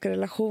där hemska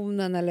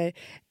relationen, eller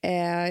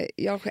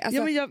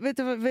vet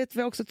du vad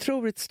jag också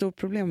tror är ett stort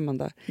problem,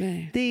 Amanda?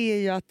 Nej. Det är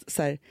ju att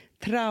så här,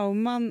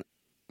 trauman,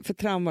 för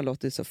trauma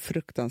låter ju så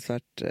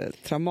fruktansvärt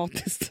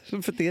traumatiskt,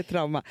 för det är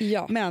trauma.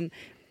 Ja. Men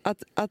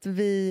att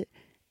vi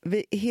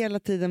hela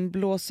tiden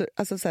blåser,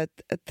 alltså så här,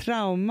 ett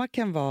trauma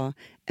kan vara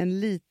en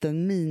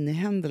liten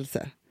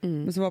minihändelse.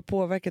 Men som har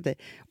påverkat dig.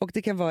 Och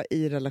det kan vara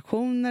i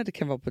relationer, det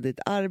kan vara på ditt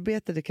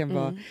arbete, det kan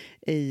vara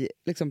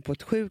liksom på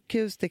ett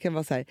sjukhus. Det kan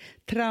vara så här,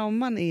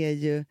 trauman är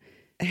ju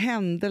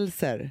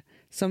händelser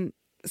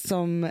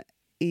som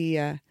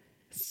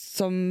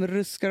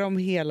ruskar om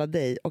hela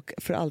dig och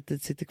för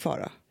alltid sitter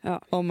kvar.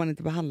 Ja. Om man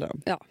inte behandlar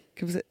dem. Ja.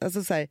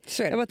 Alltså så här,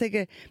 jag bara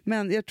tänker,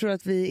 men jag tror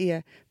att vi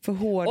är för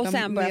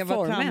hårda med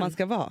vad trauman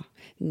ska vara.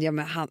 Ja,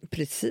 men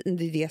precis,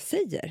 det är det jag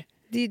säger.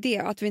 Det är det,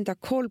 att vi inte har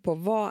koll på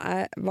vad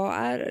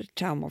är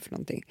trauma för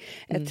någonting.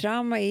 Ett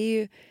trauma är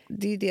ju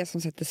det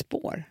som sätter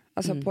spår.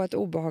 Alltså på ett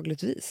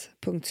obehagligt vis.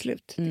 Punkt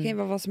slut. Det kan ju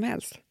vara vad som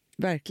helst.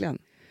 Verkligen.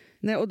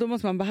 Nej, och då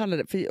måste man behandla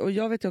det. Och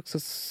jag vet ju också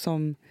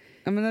som...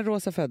 när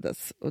Rosa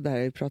föddes, och det här har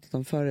jag ju pratat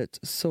om förut,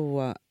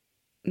 så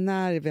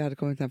när vi hade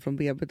kommit hem från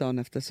BB dagen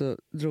efter så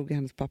drog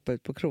hennes pappa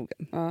ut på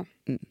krogen. Ja.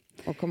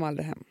 Och kom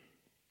aldrig hem.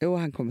 Jo,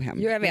 han kom hem.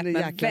 Jo, jag vet,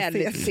 men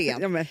väldigt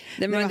sent.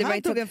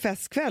 Han tog en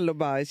festkväll och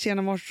bara,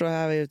 tjena morse, och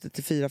här var jag ute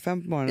till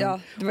 4-5 på morgonen. Ja,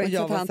 det var inte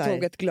så att han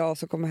tog ett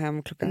glas och kom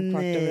hem klockan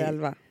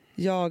 11:15.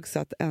 Jag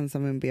satt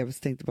ensam med en bebis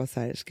och tänkte bara så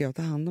här, ska jag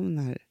ta hand om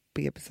den här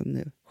bebisen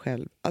nu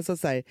själv? Alltså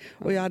så här,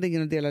 och jag hade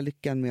ingen att dela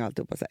lyckan med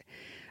alltihopa. Så här.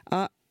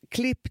 Ja,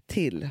 klipp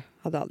till.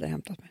 Hade aldrig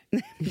hämtat mig.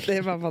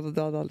 Det var för att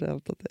du hade aldrig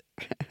hämtat dig.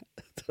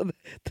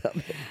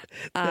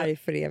 Arg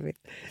för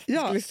evigt.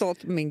 Jag skulle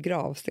stått på min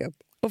gravsten.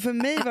 Och för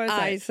mig var det så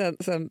här... Arg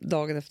sen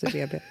dagen efter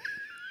BB.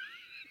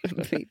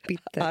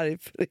 Bitter. Arg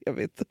för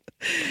evigt.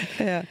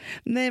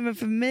 Nej, men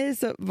för mig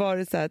så var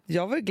det så här att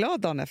jag var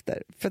glad dagen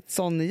efter. För att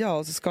sån är jag.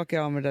 Och så skakade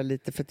jag av mig det där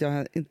lite för att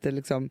jag inte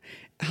liksom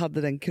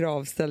hade den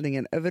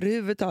kravställningen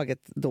överhuvudtaget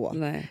då.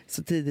 Nej.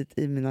 Så tidigt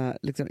i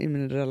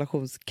min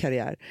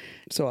relationskarriär.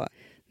 Så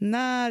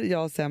när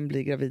jag sen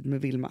blir gravid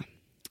med Vilma.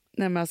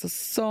 Nej, men alltså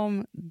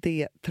som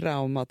det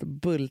traumat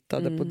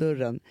bultade på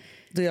dörren.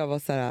 Då jag var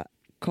så här,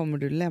 kommer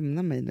du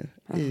lämna mig nu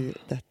i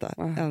detta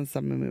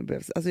ensam med min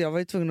bebis? Alltså jag var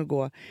ju tvungen att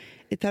gå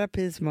i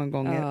terapi så många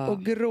gånger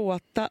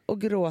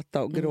och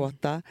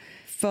gråta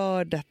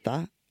för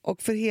detta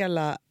och för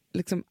hela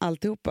liksom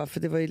alltihopa, för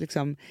det var ju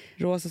liksom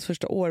Rosas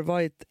första år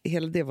var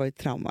hela det var ju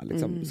trauma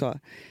liksom, så.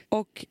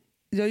 Och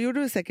jag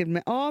gjorde säkert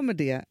med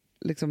det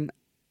liksom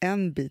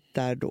en bit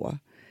där då,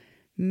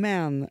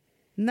 men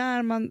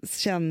när man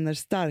känner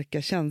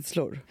starka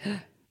känslor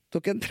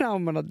då kan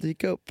traumorna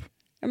dyka upp.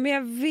 Ja, men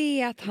jag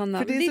vet, Hanna.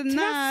 För det är så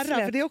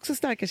nära, för det är också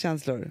starka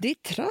känslor. Det är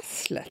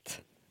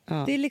trasslet.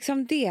 Ja. Det är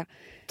liksom det.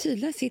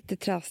 Tydligen sitter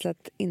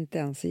trasslet inte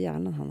ens i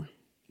hjärnan, Hanna.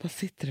 Vad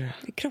sitter det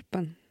då? I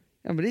kroppen.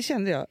 Ja, men det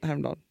kände jag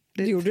häromdagen.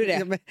 Du gjorde det?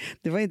 Ja, men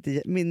det var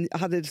inte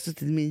hade det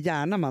suttit i min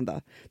hjärna,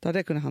 Amanda, då hade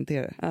jag kunnat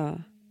hantera det.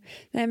 Ja.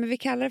 Nej, men vi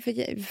kallar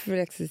det för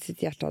växa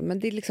sitt hjärta. Men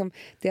det är liksom,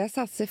 det har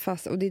satt sig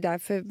fast, och det är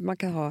därför man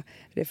kan ha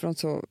det från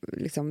så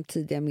liksom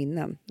tidiga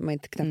minnen. Man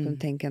inte knappt kan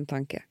tänka en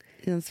tanke.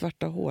 I en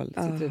svarta hål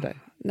sitter det där.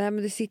 Nej,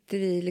 men det sitter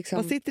i liksom...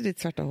 Vad sitter i ditt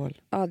svarta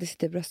hål? Ja, det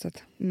sitter i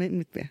bröstet.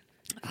 Mitt med.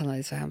 Hanna, det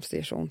är så hemskt, det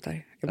är så ont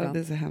där ibland. Ja, det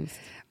är så hemskt.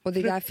 Och det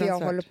är därför jag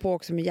håller på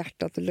också med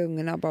hjärtat och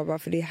lungorna, bara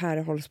för det är här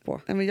det hålls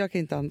på. Nej, men jag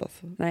kan inte andas.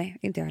 Nej,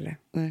 inte jag heller.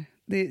 Nej.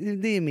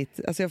 Det är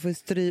mitt, alltså jag får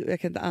stry, jag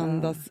kan inte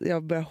andas,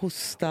 jag börjar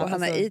hosta. Och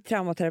Hanna, alltså... i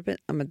traumaterapi,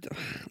 men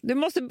du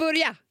måste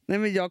börja! Nej,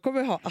 men jag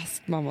kommer ha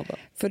astma då.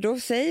 För då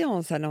säger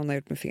hon så här när hon har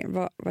gjort med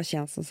fingret, vad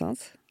känns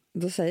någonstans?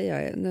 Då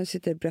säger jag, nu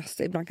sitter det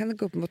bröstet, ibland kan det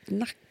gå upp mot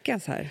nacken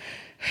så här,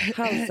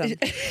 halsen.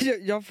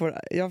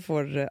 jag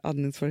får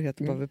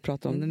andningssvårigheter bara vi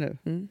pratar om det nu.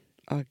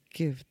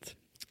 Gud.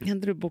 Kan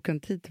inte du boka en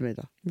tid till mig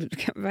då? Du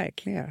kan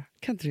verkligen göra.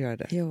 Kan inte du göra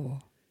det? Jo.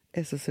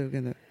 Jag är så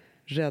sugen nu.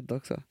 Rädd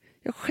också.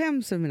 Jag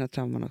skäms över mina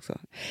trauman också.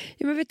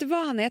 Ja, men vet du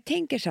vad, Hanna? Jag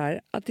tänker så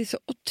här, att det är så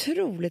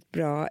otroligt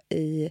bra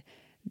i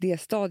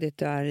det stadiet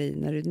du är i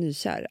när du är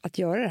nykär, att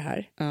göra det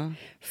här. Ja.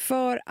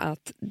 För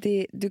att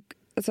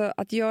alltså,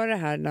 att göra det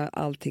här när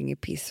allting är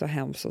piss och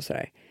hemskt och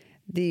sådär,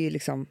 det är ju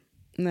liksom...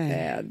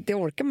 Nej. Det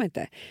orkar man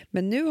inte.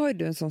 Men nu har ju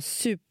du en sån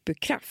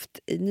superkraft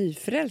i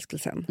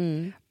nyförälskelsen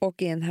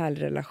och i en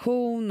härlig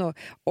relation, och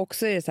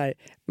också är det så här,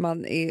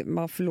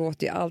 man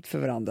förlåter ju allt för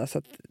varandra, så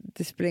att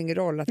det spelar ingen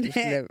roll att du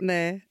skulle...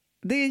 Nej,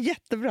 det är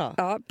jättebra.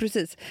 Ja,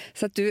 precis.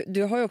 Så att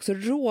du har ju också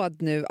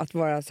råd nu att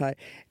vara så här,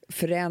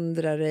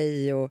 förändra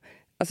dig och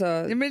alltså...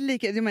 Ja, men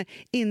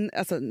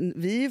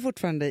vi är ju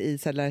fortfarande i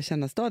så här, lära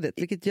känna stadiet,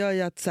 vilket gör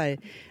ju att så här,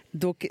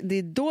 det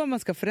är då man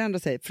ska förändra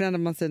sig. Förändrar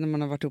man sig när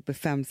man har varit uppe i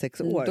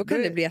 5-6 år, då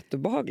kan det bli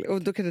jättebehagligt.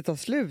 Och då kan det ta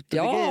slut.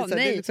 Ja, nej.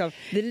 Det är, liksom...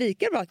 det är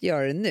lika bra att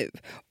göra det nu.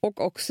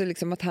 Och också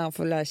liksom att han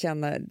får lära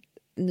känna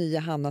nya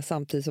Hanna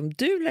samtidigt som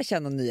du lär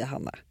känna nya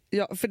Hanna.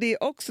 Ja, för det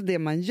är också det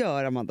man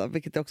gör, Amanda,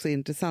 vilket också är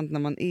intressant när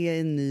man är i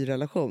en ny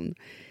relation.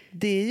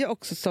 Det är ju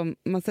också som,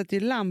 man sätter ju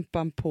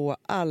lampan på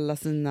alla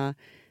sina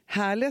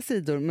härliga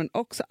sidor, men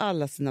också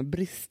alla sina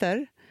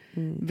brister.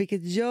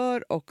 Vilket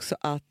gör också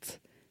att,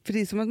 för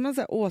det är som att man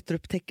så här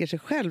återupptäcker sig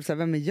själv, så här,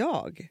 vem är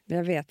jag?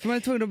 Jag vet. För man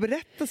är tvungen att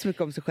berätta så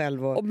mycket om sig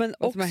själv och men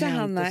vad som också, har hänt.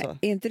 Hanna, och så.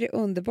 är inte det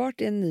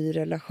underbart i en ny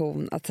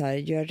relation att så här,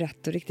 göra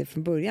rätt och riktigt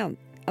från början?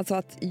 Alltså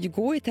att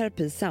gå i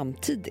terapi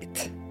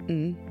samtidigt.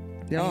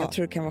 Ja. Jag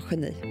tror det kan vara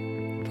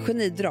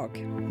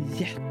genidrag.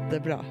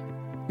 Jättebra.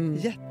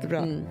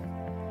 Jättebra.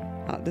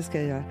 Ja, det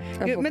ska jag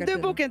göra. Men du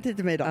bokar en tid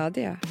till mig då. Ja,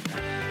 det är.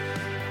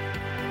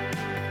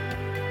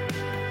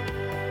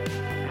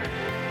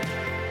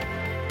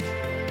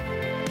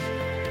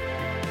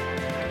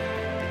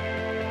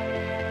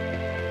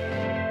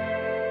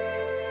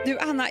 Du,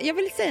 Anna, jag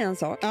vill säga en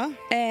sak. Ja.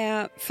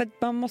 För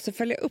att man måste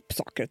följa upp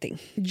saker och ting.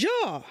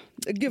 Ja!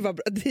 Gud vad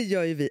bra. Det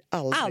gör ju vi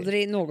aldrig.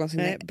 Aldrig någonsin.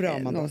 Nej, bra,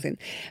 någonsin.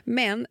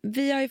 Men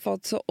vi har ju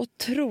fått så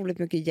otroligt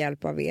mycket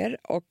hjälp av er.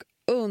 Och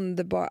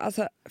underbar,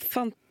 alltså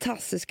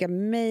fantastiska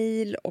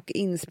mejl och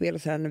inspel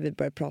och så här när vi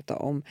börjar prata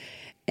om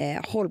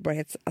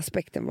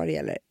hållbarhetsaspekten vad det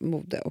gäller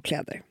mode och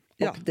kläder.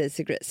 Och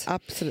Daisy Grace.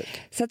 Absolut.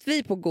 Så att vi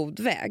är på god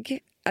väg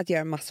att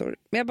göra massor.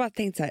 Men jag bara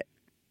tänkte så här,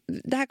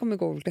 det här kommer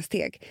gå olika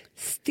steg.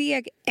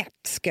 Steg 1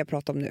 ska jag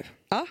prata om nu.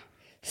 Ja.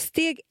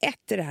 Steg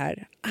 1 i det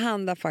här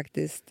handlar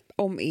faktiskt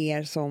om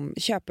er som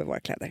köper våra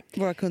kläder.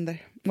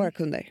 Våra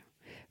kunder.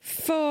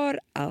 För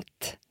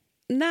att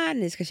när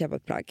ni ska köpa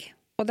ett plagg,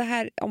 och det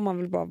här om man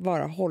vill bara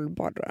vara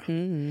hållbar då,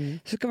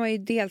 så kan man ju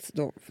dels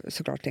då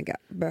såklart tänka,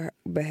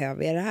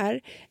 behöver jag det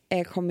här?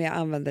 Kommer jag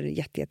använda det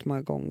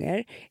jättemånga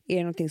gånger? Är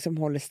det någonting som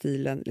håller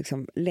stilen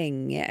liksom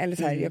länge? Eller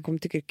så här, jag kommer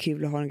tycka det är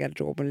kul att ha en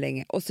garderoben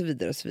länge, och så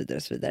vidare och så vidare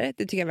och så vidare.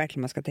 Det tycker jag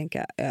verkligen man ska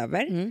tänka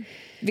över.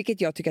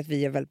 Vilket jag tycker att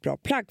vi är väldigt bra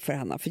plagg för,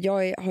 Hanna. För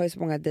jag har ju så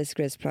många Daisy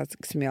Grace plagg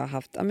som jag har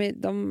haft.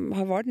 De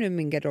har varit nu i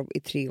min garderob i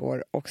 3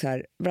 år, och så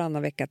här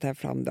varannan vecka tar jag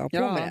fram det och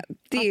på med det.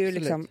 Det är ju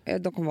liksom,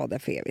 de kommer vara där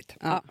för evigt.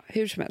 Ja,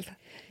 hur som helst.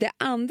 Det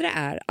andra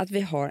är att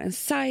vi har en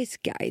size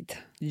guide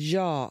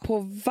på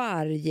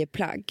varje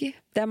plagg.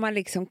 Där man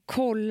liksom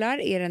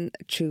kollar, är den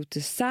true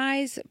to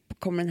size?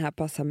 Kommer den här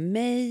passa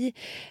mig?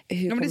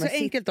 Hur men det är så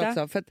enkelt sitta?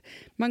 också, för att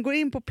man går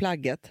in på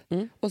plagget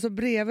och så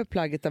bredvid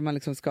plagget där man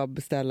liksom ska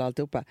beställa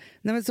alltihopa.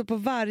 Nej, men så på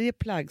varje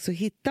plagg så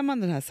hittar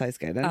man den här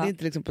size guiden. Det är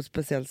inte liksom på ett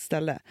speciellt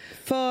ställe.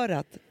 För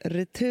att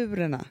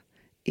returerna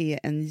är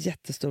en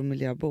jättestor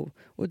miljöbov.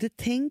 Och det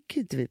tänker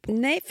inte vi på.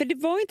 Nej, för det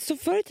var inte så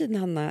förr i tiden,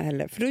 Hanna,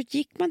 heller. För då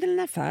gick man till en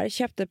affär,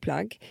 köpte ett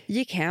plagg,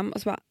 gick hem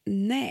och så bara,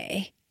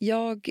 nej,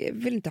 jag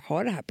vill inte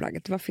ha det här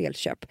plagget, det var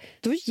felköp.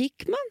 Då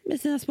gick man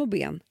med sina små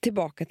ben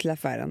tillbaka till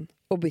affären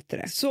och bytte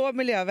det. Så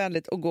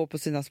miljövänligt att gå på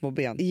sina små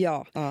ben.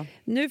 Ja.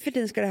 Nu för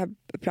tiden ska det här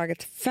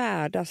plagget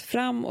färdas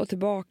fram och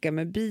tillbaka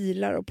med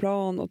bilar och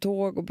plan och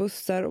tåg och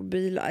bussar och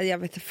bilar. Jag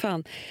vet inte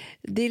fan.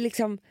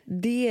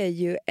 Det är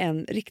ju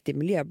en riktig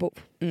miljöbov.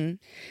 Nej,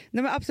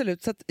 men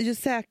absolut, så att ju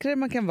säkrare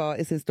man kan vara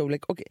i sin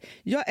storlek. Och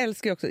jag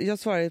älskar ju också, jag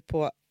svarar ju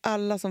på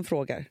alla som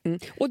frågar.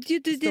 Och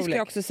det ska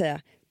jag också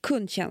säga.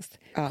 Kundtjänst.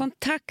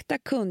 Kontakta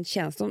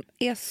kundtjänst.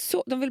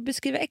 De vill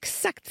beskriva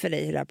exakt för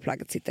dig hur det här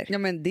plagget sitter. Ja,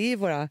 men det är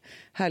våra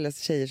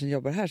härligaste tjejer som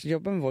jobbar här, som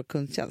jobbar med vår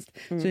kundtjänst.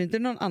 Så det är inte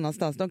någon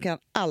annanstans. De kan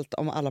allt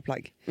om alla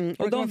plagg.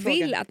 Och de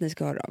vill att ni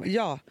ska höra av er.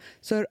 Ja,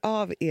 så hör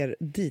av er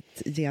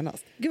dit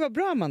genast. Gud vad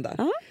bra,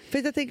 Amanda. För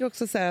jag tänker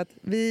också så här att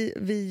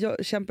vi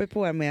kämpar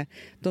på här med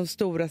de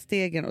stora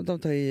stegen och de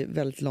tar ju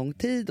väldigt lång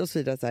tid och så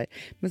vidare. Så här.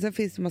 Men sen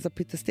finns det en massa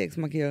pyttesteg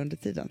som man kan göra under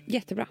tiden.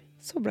 Jättebra.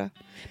 Så bra.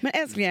 Men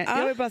älsklingar,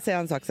 jag vill bara säga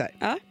en sak så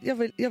här.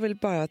 Jag vill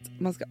bara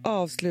att man ska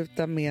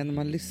avsluta med när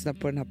man lyssnar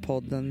på den här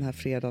podden den här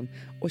fredagen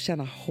och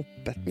känna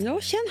hoppet.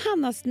 Ja, känn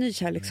Hannas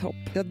nykärlekshopp.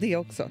 Ja, det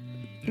också.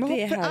 Man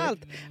hopp för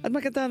allt. Att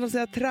man kan ta hand om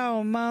sina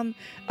trauman,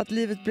 att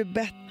livet blir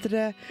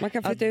bättre. Man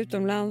kan flytta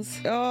utomlands.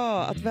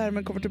 Ja, att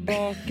värmen kommer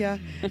tillbaka,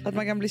 att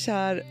man kan bli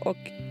kär och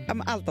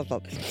allt.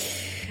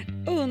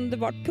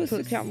 Underbart. Puss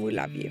och kram, we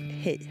love you.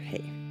 Hej,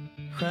 hej.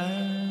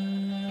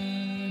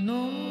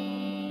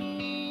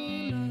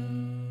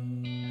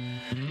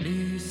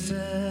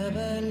 Lyser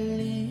väl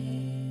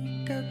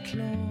lika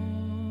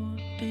klart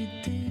i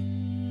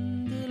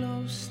din del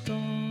av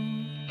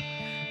stan.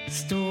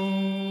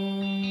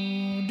 Står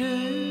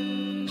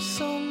du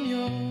som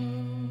jag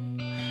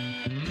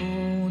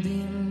på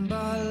din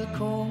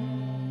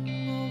balkong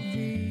och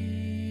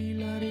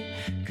vilar i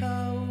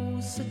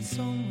kaoset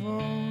som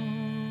var.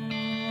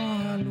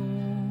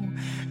 Hallå,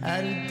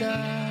 är du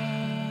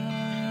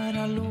där?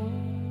 Hallå,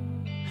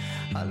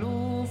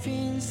 hallå,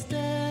 finns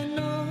det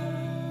någon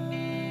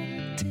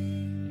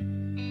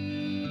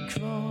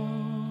kvar?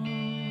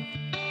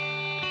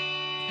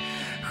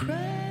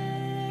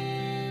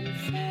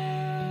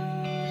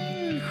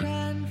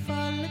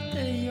 Stjärnfallet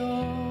är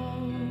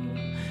jag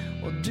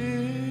och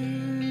du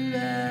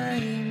är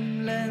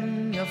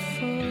himlen. Jag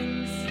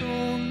föll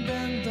från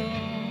den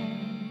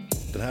dag.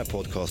 Den här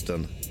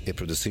podcasten är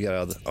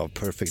producerad av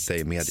Perfect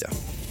Day Media.